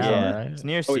Seattle, something? Yeah, right? it's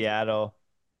near Oh, it's Seattle.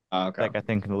 okay. Like I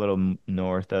think a little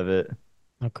north of it.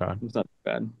 Okay. It's not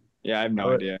bad. Yeah, I have I no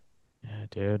wa- idea. Yeah,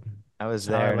 dude. I was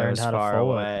That's how I there and it learned was how to far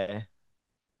full it. away.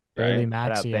 Bailey Right?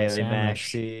 Shout out Maxey at Bailey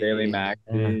Samish. Bailey Maxey.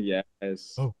 Maxey,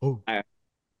 yes. Oh. I,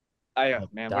 A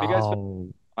man, what do you guys feel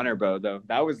dog. Hunter, bro? Though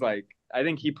that was like, I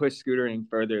think he pushed scootering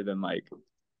further than like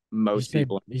most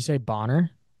people. You say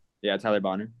Bonner? Yeah, Tyler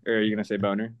Bonner. Or are you gonna say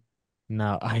Boner?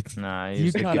 No, Nah, you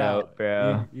he's the cut goat, out.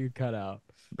 bro. You cut out.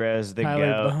 Bro's the Tyler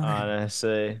goat, Bonner.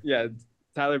 honestly. Yeah,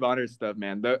 Tyler Bonner stuff,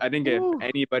 man. Though I think if Woo.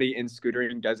 anybody in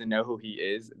scootering doesn't know who he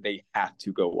is, they have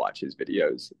to go watch his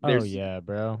videos. Oh There's yeah,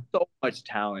 bro. so much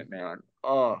talent, man.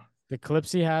 Oh, The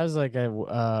clips he has, like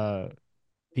the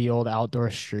old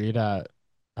outdoor street at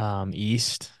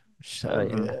East. Oh So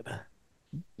yeah. good. Bro,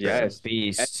 yes,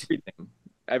 beast. everything,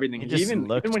 everything. He He just even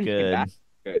looked when he came good. back,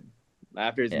 good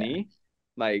after his Yeah. knee,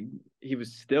 like he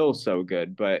was still so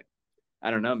good. But I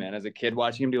don't know, man. As a kid,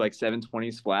 watching him do like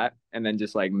 720s flat and then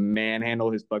just like manhandle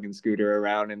his fucking scooter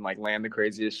around and like land the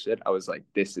craziest shit, I was like,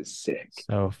 this is sick.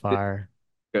 So This is fire.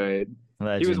 good. He was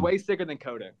Legend. way sicker than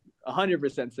Coda.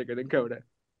 100% sicker than Coda.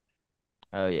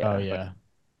 Oh Oh yeah. yeah.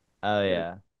 Oh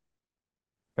yeah.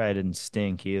 Probably didn't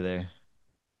stink either.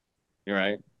 You're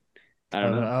right. I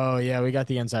don't know. Oh yeah, we got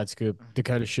the inside scoop.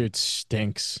 Dakota Shoots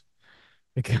stinks.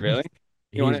 Really?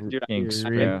 You He want to, dude? he Stinks,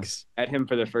 bro. reeks. I met him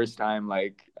for the first time,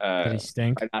 like Did he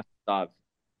stink? right after stop.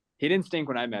 He didn't stink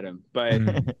when I met him, but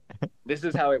Mm, this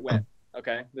is how it went.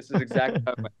 Okay, this is exactly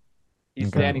how it went. He's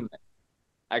Okay. standing there.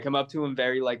 I come up to him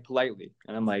very like politely,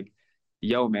 and I'm like,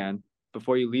 "Yo, man,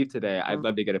 before you leave today, I'd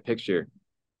love to get a picture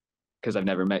because I've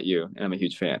never met you, and I'm a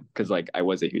huge fan. Because like I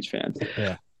was a huge fan."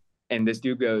 Yeah. And this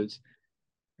dude goes,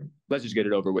 "Let's just get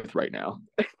it over with right now."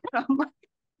 I'm like,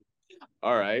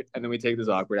 all right. And then we take this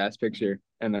awkward ass picture,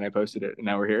 and then I posted it, and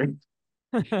now we're here.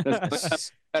 That's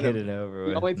Just met get him. it over The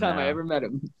with. only time I now. ever met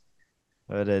him.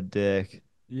 What a dick.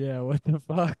 Yeah, what the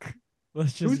fuck?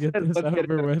 Let's Who just get said, this "Let's get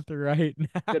it over over- with right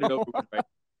get it over now. with"? Right?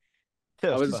 The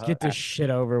I was- Just fuck? get this shit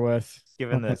over with.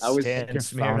 Giving the I was- Stan Get your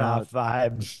phone out. Smirnoff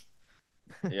vibe.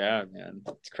 Yeah, man,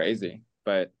 it's crazy.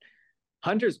 But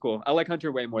Hunter's cool. I like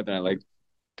Hunter way more than I like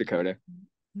Dakota.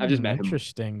 I've just met him.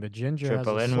 Interesting. The ginger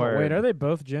Triple has a soul. Wait, inward. are they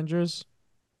both gingers?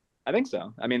 I think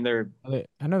so. I mean, they're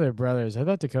I know they're brothers. I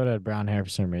thought Dakota had brown hair for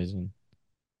some reason.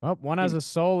 Oh, one has a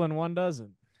soul and one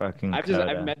doesn't. Fucking I've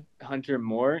Coda. met Hunter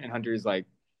more, and Hunter's like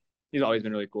he's always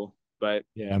been really cool. But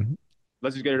Yeah.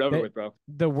 let's just get it over They- with, bro.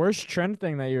 The worst trend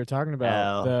thing that you were talking about,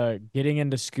 Hell. the getting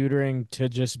into scootering to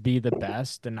just be the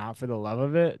best and not for the love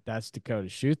of it, that's Dakota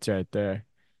Shoots right there.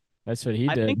 That's what he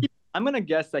I did. think I'm gonna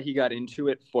guess that he got into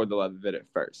it for the love of it at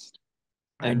first.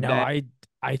 I And know. then I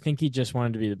I think he just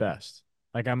wanted to be the best.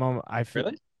 Like I feel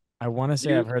Really? I want to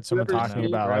say You I've heard you someone ever I don't talking know,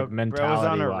 seen about like bro was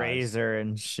on mentality a wise. razor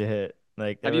and shit.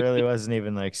 Like it have you really seen wasn't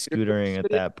even like the Scooter scootering Tricks at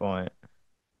video? that point.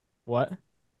 What?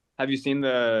 Have you seen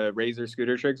the Razor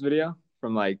Scooter Tricks video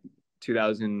from like I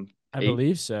 2008?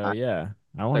 believe so. Yeah.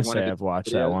 I want Like to one of say his I've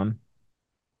watched that videos. one.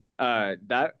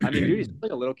 That I mean, dude, he's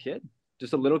like a little kid,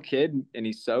 just a little kid, and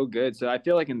he's so good. So I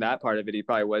feel like in that part of it, he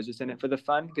probably was just in it for the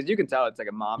fun, because you can tell it's like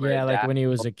a mom or a Yeah, like dad. when he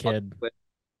was a kid.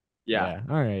 Yeah, Yeah.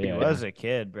 All right. He Yeah. Yeah. was a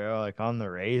kid, bro, like on the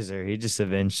razor. He just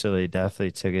eventually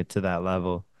definitely took it to that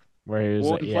level. Where he was,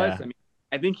 well, and plus, yeah. I mean,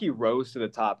 I think he rose to the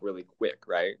top really quick,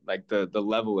 right? Like the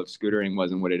level of scootering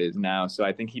wasn't what it is now. So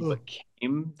I think he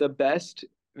became the best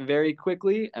very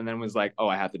quickly, and then was like, oh,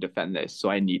 I have to defend this, so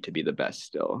I need to be the best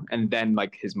still. And then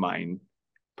like his mind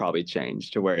probably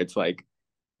changed to where it's like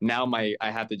now my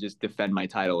I have to just defend my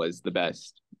title as the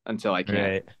best until I can't,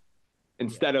 Right.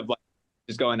 instead of like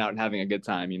just going out and having a good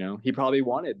time. He probably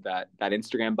wanted that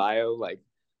Instagram bio, like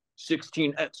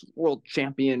 16x world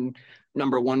champion,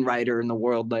 number one rider in the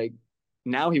world. Like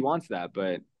now he wants that,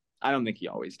 but I don't think he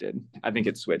always did. I think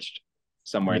it switched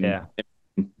somewhere in. Yeah.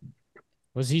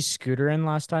 Was he scootering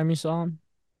last time you saw him?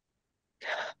 I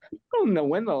don't know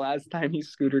when the last time he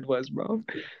scootered was, bro.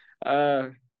 Uh,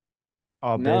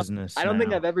 All no, business I don't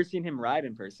think now. I've ever seen him ride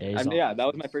in person. Yeah, I he's mean, all yeah, that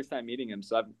was my business. first time meeting him,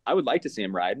 so I would like to see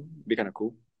him ride. It'd be kind of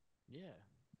cool. Yeah.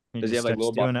 He Does he just have like starts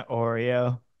little ball? doing an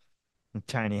Oreo, a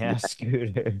tiny Yeah, ass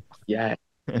scooter. yeah.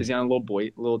 Is he on a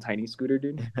little tiny scooter,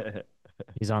 dude?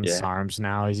 He's on Yeah, SARMs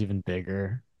now. He's even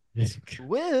bigger.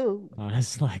 Woo.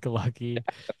 It's like lucky.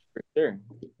 for sure.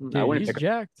 I Dude, wouldn't he's pick.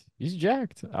 jacked. He's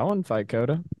jacked. I wouldn't fight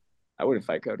Coda. I wouldn't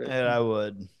fight Coda. And I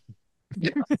would.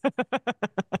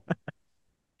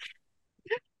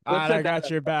 All Let's right, I set that got up.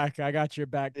 your back. I got your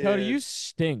back. Coda, Dude, you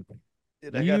stink. I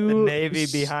got the You Navy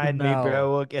behind me, smell.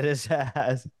 bro. We'll get his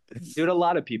ass. Dude, a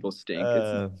lot of people stink. It's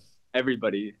Uh,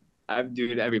 everybody.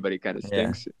 Dude, everybody kind of yeah.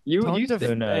 stinks. You Don't stink. Who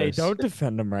hey, knows? don't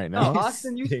defend him right No, now.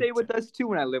 Austin, you stayed with us too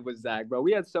when I lived with Zach, bro.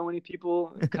 We had so many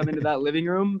people come into that living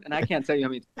room, and I can't tell you how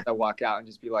many times I walk out and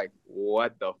just be like,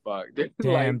 "What the fuck?" Dude,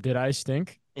 Damn, like, did I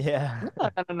stink? Yeah.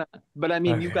 no. But I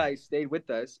mean, you Okay. guys stayed with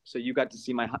us, so you got to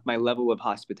see my level of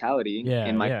hospitality Yeah,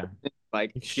 in my yeah.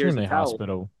 like. Here's the Extremely towel.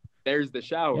 hospitable. There's the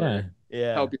shower. Yeah.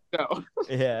 Yeah. Help yourself.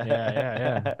 Yeah.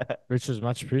 Yeah. Which was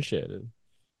much appreciated.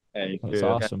 Hey, That's True.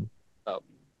 awesome.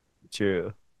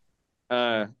 True.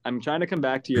 I'm trying to come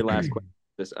back to your last question,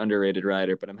 this underrated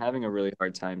rider, but I'm having a really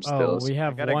hard time Oh, still. we I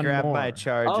have gotta one grab more. my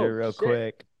charger Oh, real shit.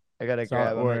 quick. I gotta It's all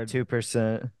grab. I'm word. at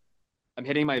 2%. I'm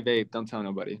hitting my vape. Don't tell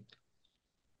nobody.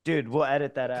 Dude, we'll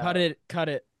edit that out. Cut it.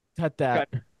 Cut that.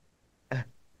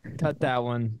 Cut that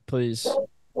one, please.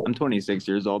 I'm 26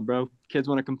 years old, bro. Kids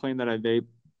want to complain that I vape,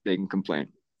 they can complain.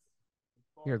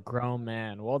 You're a grown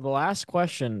man. Well, the last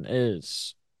question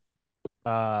is,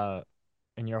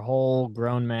 in your whole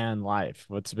grown man life,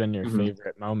 what's been your Mhm.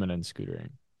 favorite moment in scootering?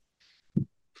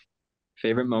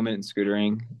 Favorite moment in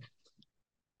scootering?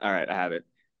 All right, I have it.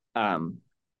 Um,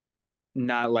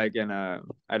 Not like in a,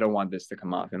 I don't want this to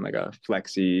come off in like a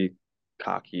flexy,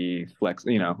 cocky flex.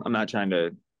 I'm not trying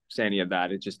to say any of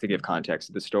that. It's just to give context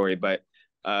to the story. But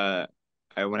uh,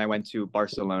 when I went to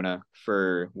Barcelona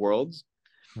for Worlds,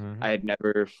 Mhm. I had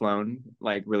never flown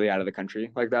like really out of the country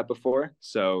like that before.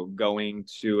 So going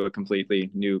to a completely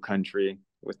new country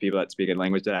with people that speak a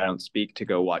language that I don't speak to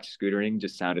go watch scootering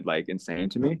just sounded like insane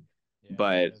to me. Yeah,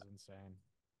 But that's insane.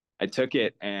 I took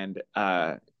it, and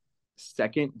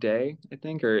second day, I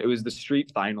think, or it was the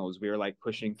street finals. We were like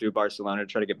pushing through Barcelona to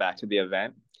try to get back to the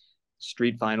event.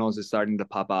 Street finals is starting to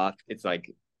pop off. It's like,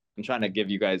 I'm trying to give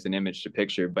you guys an image to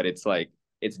picture, but it's like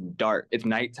it's dark. It's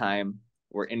nighttime.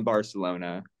 We're in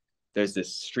Barcelona. There's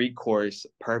this street course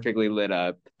perfectly lit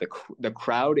up. The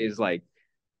crowd is like,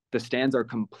 the stands are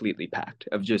completely packed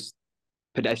of just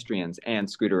pedestrians and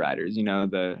scooter riders. The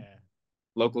Yeah.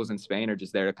 locals in Spain are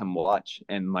just there to come watch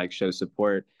and like show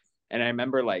support. And I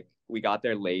remember like we got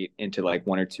there late into like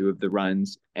one or two of the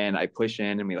runs, and I push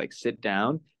in and we like sit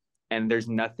down, and there's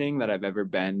nothing that I've ever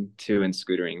been to in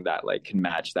scootering that like can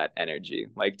match that energy.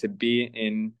 Like to be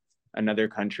in another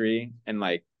country and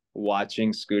like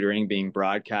watching scootering being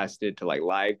broadcasted to like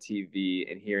live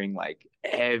TV and hearing like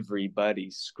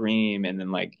everybody scream, and then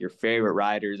like your favorite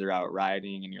riders are out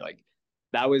riding, and you're like,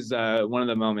 that was one of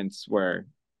the moments where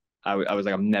I was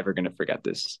like, I'm never gonna forget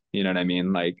this. You know what I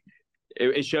mean? Like,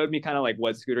 it showed me kind of like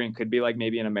what scootering could be like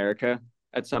maybe in America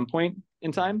at some point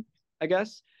in time, I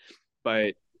guess.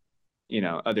 But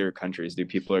other countries, do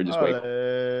people are just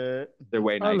they're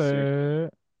way nicer. Hello.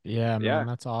 Yeah, man, Yeah,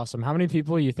 that's awesome. How many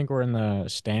people you think were in the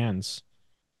stands?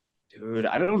 dude,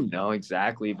 I don't know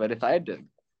exactly, but if I had to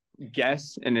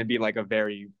guess, and it'd be like a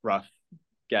very rough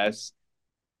guess.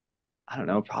 I don't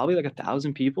know, probably like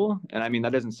 1,000 people. And I mean,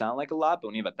 that doesn't sound like a lot, but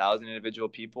when you have 1,000 individual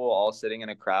people all sitting in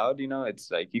a crowd, it's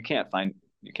like you can't find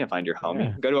your homie.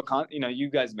 Yeah. Go to you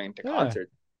guys been to Yeah. concert.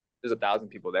 There's 1,000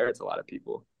 people there. It's a lot of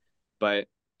people. But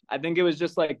I think it was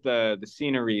just like the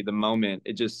scenery, the moment.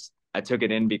 I took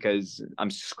it in because I'm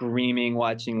screaming,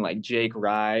 watching like Jake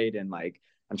ride, and like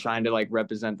I'm trying to like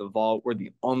represent the vault. We're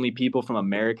the only people from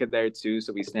America there too,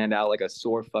 so we stand out like a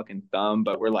sore fucking thumb.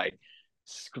 But we're like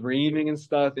screaming and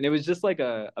stuff, and it was just like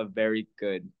a very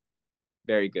good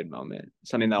moment,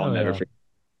 something that I'll Oh never yeah. forget.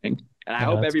 And I Yeah,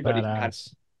 hope that's everybody can kind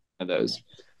badass. of those.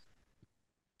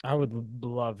 I would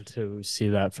love to see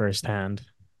that firsthand.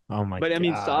 Oh my But I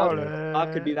mean, God, soft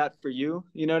dude. could be that for you.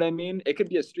 You know what I mean? It could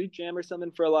be a street jam or something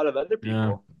for a lot of other Yeah.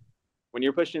 people. When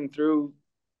you're pushing through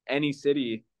any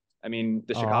city, I mean,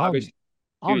 the Oh, Chicago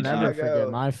I'll huge. never forget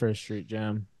Chicago. my first street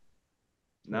jam.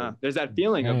 No, there's that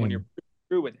feeling of when you're Insane.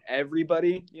 through with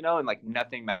everybody, and like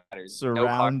nothing matters. No car,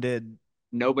 Surrounded.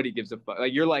 nobody gives a fuck.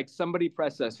 Like you're like somebody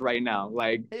press us right now.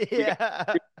 Like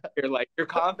Yeah. you're like your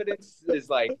confidence is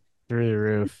like, Through the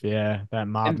roof. Yeah. That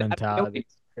mob and that mentality feeling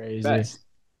is crazy. best.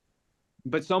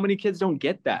 But so many kids don't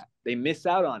get that. They miss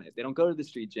out on it. They don't go to the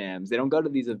street jams. They don't go to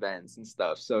these events and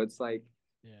stuff. So it's like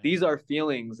Yeah. these are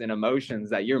feelings and emotions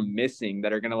that you're missing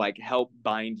that are gonna like help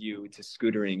bind you to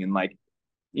scootering and like,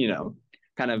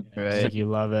 kind of Right. Make you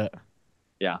love it.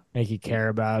 Yeah. Make you care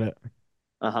about it.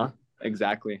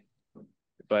 exactly.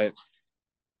 But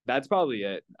that's probably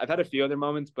it. I've had a few other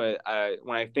moments, but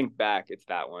when I think back, it's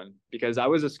that one because I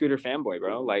was a scooter fanboy,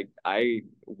 bro. Like I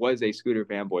was a scooter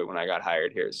fanboy when I got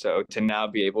hired here. So to now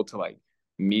be able to like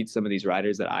meet some of these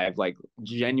riders that I've like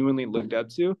genuinely looked up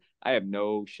to, I have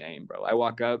no shame, bro. I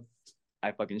walk up,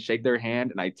 I fucking shake their hand,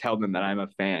 and I tell them that I'm a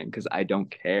fan because I don't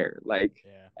care. Like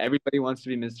Yeah. everybody wants to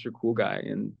be Mr. Cool Guy,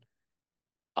 and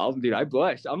I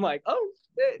blush. I'm like, oh,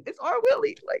 it's R.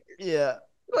 Willie. Yeah.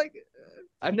 Like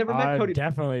I've never met Cody.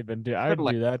 I'd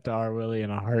Like, do that to R. Willie in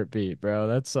a heartbeat, bro.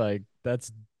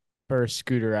 That's first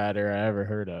scooter rider I ever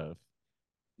heard of.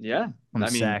 yeah, I'm I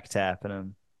mean, sack tapping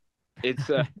him. it's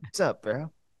What's up,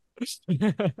 bro?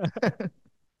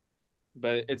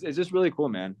 but it's just really cool,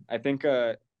 man. I think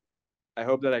I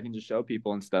hope that I can just show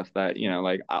people and stuff that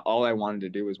like all I wanted to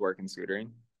do was work in scootering.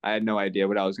 I had no idea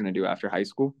what I was going to do after high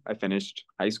school. I finished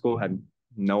high school, had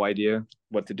no idea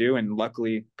what to do, and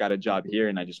luckily got a job here,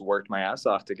 and I just worked my ass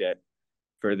off to get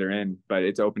further in. But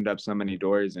it's opened up so many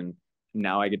doors, and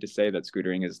now I get to say that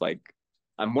scootering is like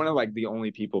I'm one of like the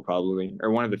only people probably, or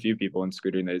one of the few people in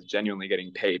scootering that is genuinely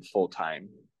getting paid full time,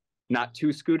 not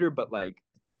to scooter, but like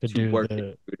to to do work in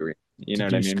the scootering. You to know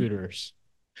what do I mean? scooters.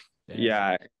 Damn.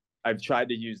 Yeah, I've tried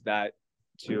to use that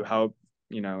to help,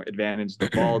 advantage the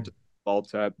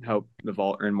vault up, help the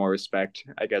vault earn more respect,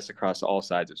 I guess, across all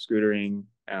sides of scootering.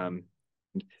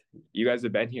 You guys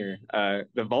have been here.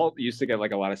 The vault used to get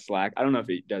like a lot of slack. I don't know if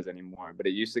it does anymore, but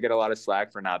it used to get a lot of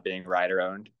slack for not being rider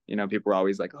owned. People were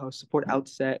always like, "Oh, support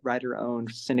Outset, rider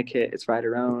owned, Syndicate, it's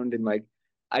rider owned," and like,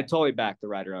 I totally back the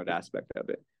rider owned aspect of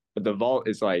it. But the vault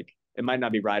is like, it might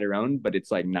not be rider owned, but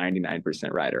it's like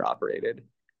 99% rider operated,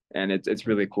 and it's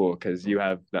really cool because you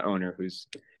have the owner who's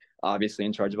obviously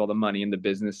in charge of all the money and the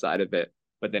business side of it,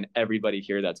 but then everybody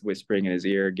here that's whispering in his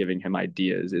ear, giving him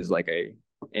ideas, is like a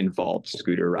involved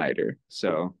scooter rider.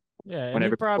 So Yeah, and he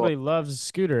whenever probably loves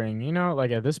scootering.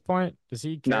 Like at this point, does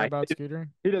he care Nah, about scootering?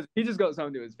 he does, he just goes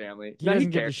home to his family. He No, he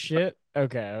doesn't give a cares. shit.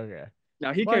 Okay.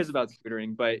 Now he Well, cares about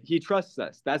scootering, but he trusts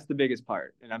us. That's the biggest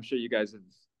part, and I'm sure you guys have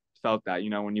felt that.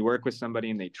 When you work with somebody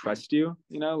and they trust you,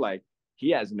 like he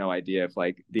has no idea if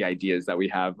like the ideas that we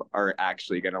have are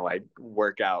actually gonna like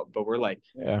work out. But we're like,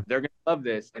 yeah. they're gonna love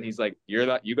this, and he's like, you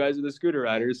guys are the scooter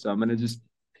riders, so I'm gonna just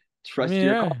I trust mean,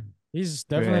 your yeah, call. he's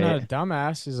definitely not a Right.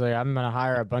 dumbass. He's like, I'm gonna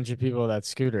hire a bunch of people that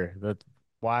scooter.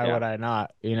 Why Yeah. would I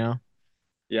not?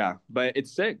 Yeah, but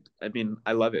it's sick. I mean,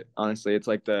 I love it. Honestly, it's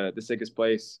like the sickest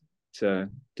place to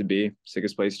be,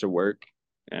 sickest place to work,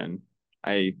 and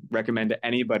I recommend to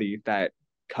anybody that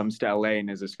comes to LA and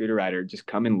is a scooter rider, just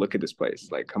come and look at this place.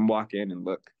 Like, come walk in and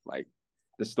look. Like,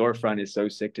 the storefront is so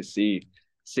sick to see.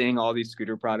 Seeing all these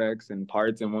scooter products and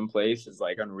parts in one place is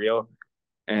like unreal.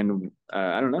 And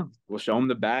I don't know. We'll show them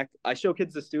the back. I show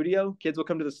kids the studio. Kids will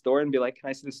come to the store and be like, "Can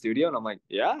I see the studio?" And I'm like,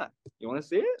 "Yeah, you want to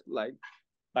see it?" Like,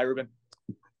 bye, Ruben.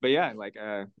 But yeah, like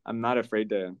I'm not afraid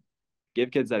to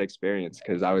give kids that experience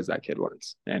because I was that kid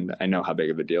once, and I know how big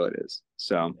of a deal it is.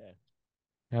 So,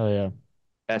 Hell yeah.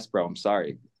 yes, bro. I'm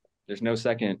sorry. There's no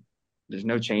second. There's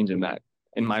no change in that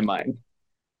in my mind.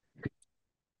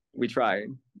 We tried.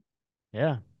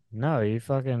 Yeah. No,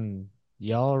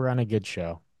 y'all run a good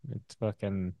show. It's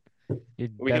fucking You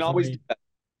We can always do definitely, that.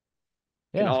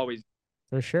 Can yeah, always.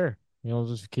 for sure. You'll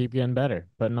just keep getting better,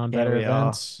 putting on Yeah, better we all.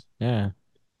 events. Yeah.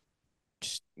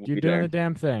 Just We'll you're be doing there. the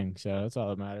damn thing, so that's all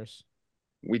that matters.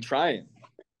 We try.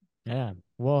 Yeah.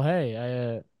 Well,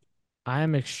 hey, I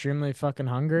am extremely fucking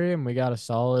hungry, and we got a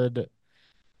solid,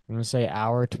 I'm gonna say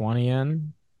hour 20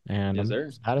 in, and Yes, I'm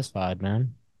sir. satisfied,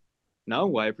 man. No,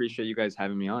 well, I appreciate you guys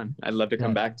having me on. I'd love to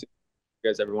come Yeah. back to you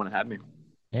guys ever want to have me.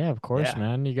 Yeah, of course, Yeah,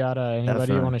 man. You got anybody you want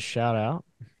definitely. to shout out?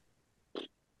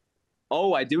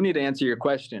 Oh, I do need to answer your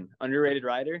question. Underrated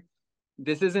rider.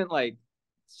 This isn't like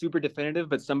super definitive,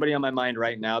 but somebody on my mind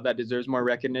right now that deserves more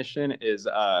recognition is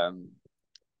Kai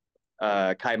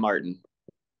Martin.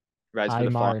 He rides for Hi,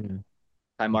 the farm. Martin.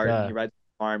 Kai Martin. He Okay. rides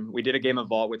for the farm. We did a game of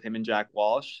vault with him and Jack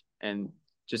Walsh, and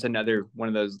just another one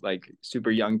of those like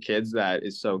super young kids that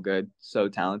is so good, so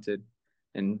talented,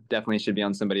 and definitely should be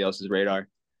on somebody else's radar.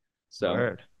 So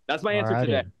Word. that's my All answer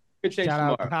today. righty. Could change Shout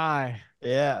out tomorrow. Kai.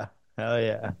 Yeah. Hell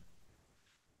yeah.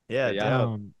 Yeah, But yeah.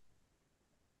 dope.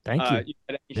 Thank you. You got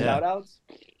any Yeah. shout outs?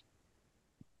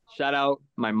 Shout out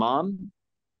my mom.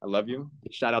 I love you.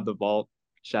 Shout out the vault.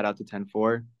 Shout out to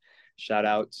 10-4. Shout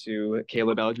out to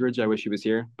Caleb Eldridge. I wish he was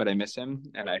here, but I miss him,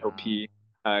 and uh, I hope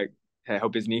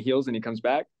his knee heals and he comes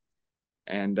back.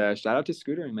 And shout out to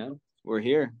Scootering, man. We're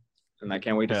here, and I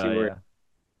can't wait to see Hell where.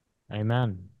 yeah.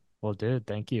 Amen. Well, dude,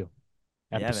 thank you.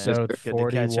 Yeah, man. Episode Good to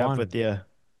catch up 41. with you. If you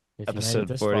made it Episode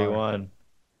this far. 41.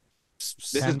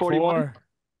 This is 41. 10-4.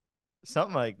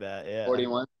 Something like that, yeah.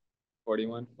 41.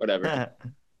 41. Whatever.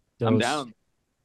 I'm Dose. down.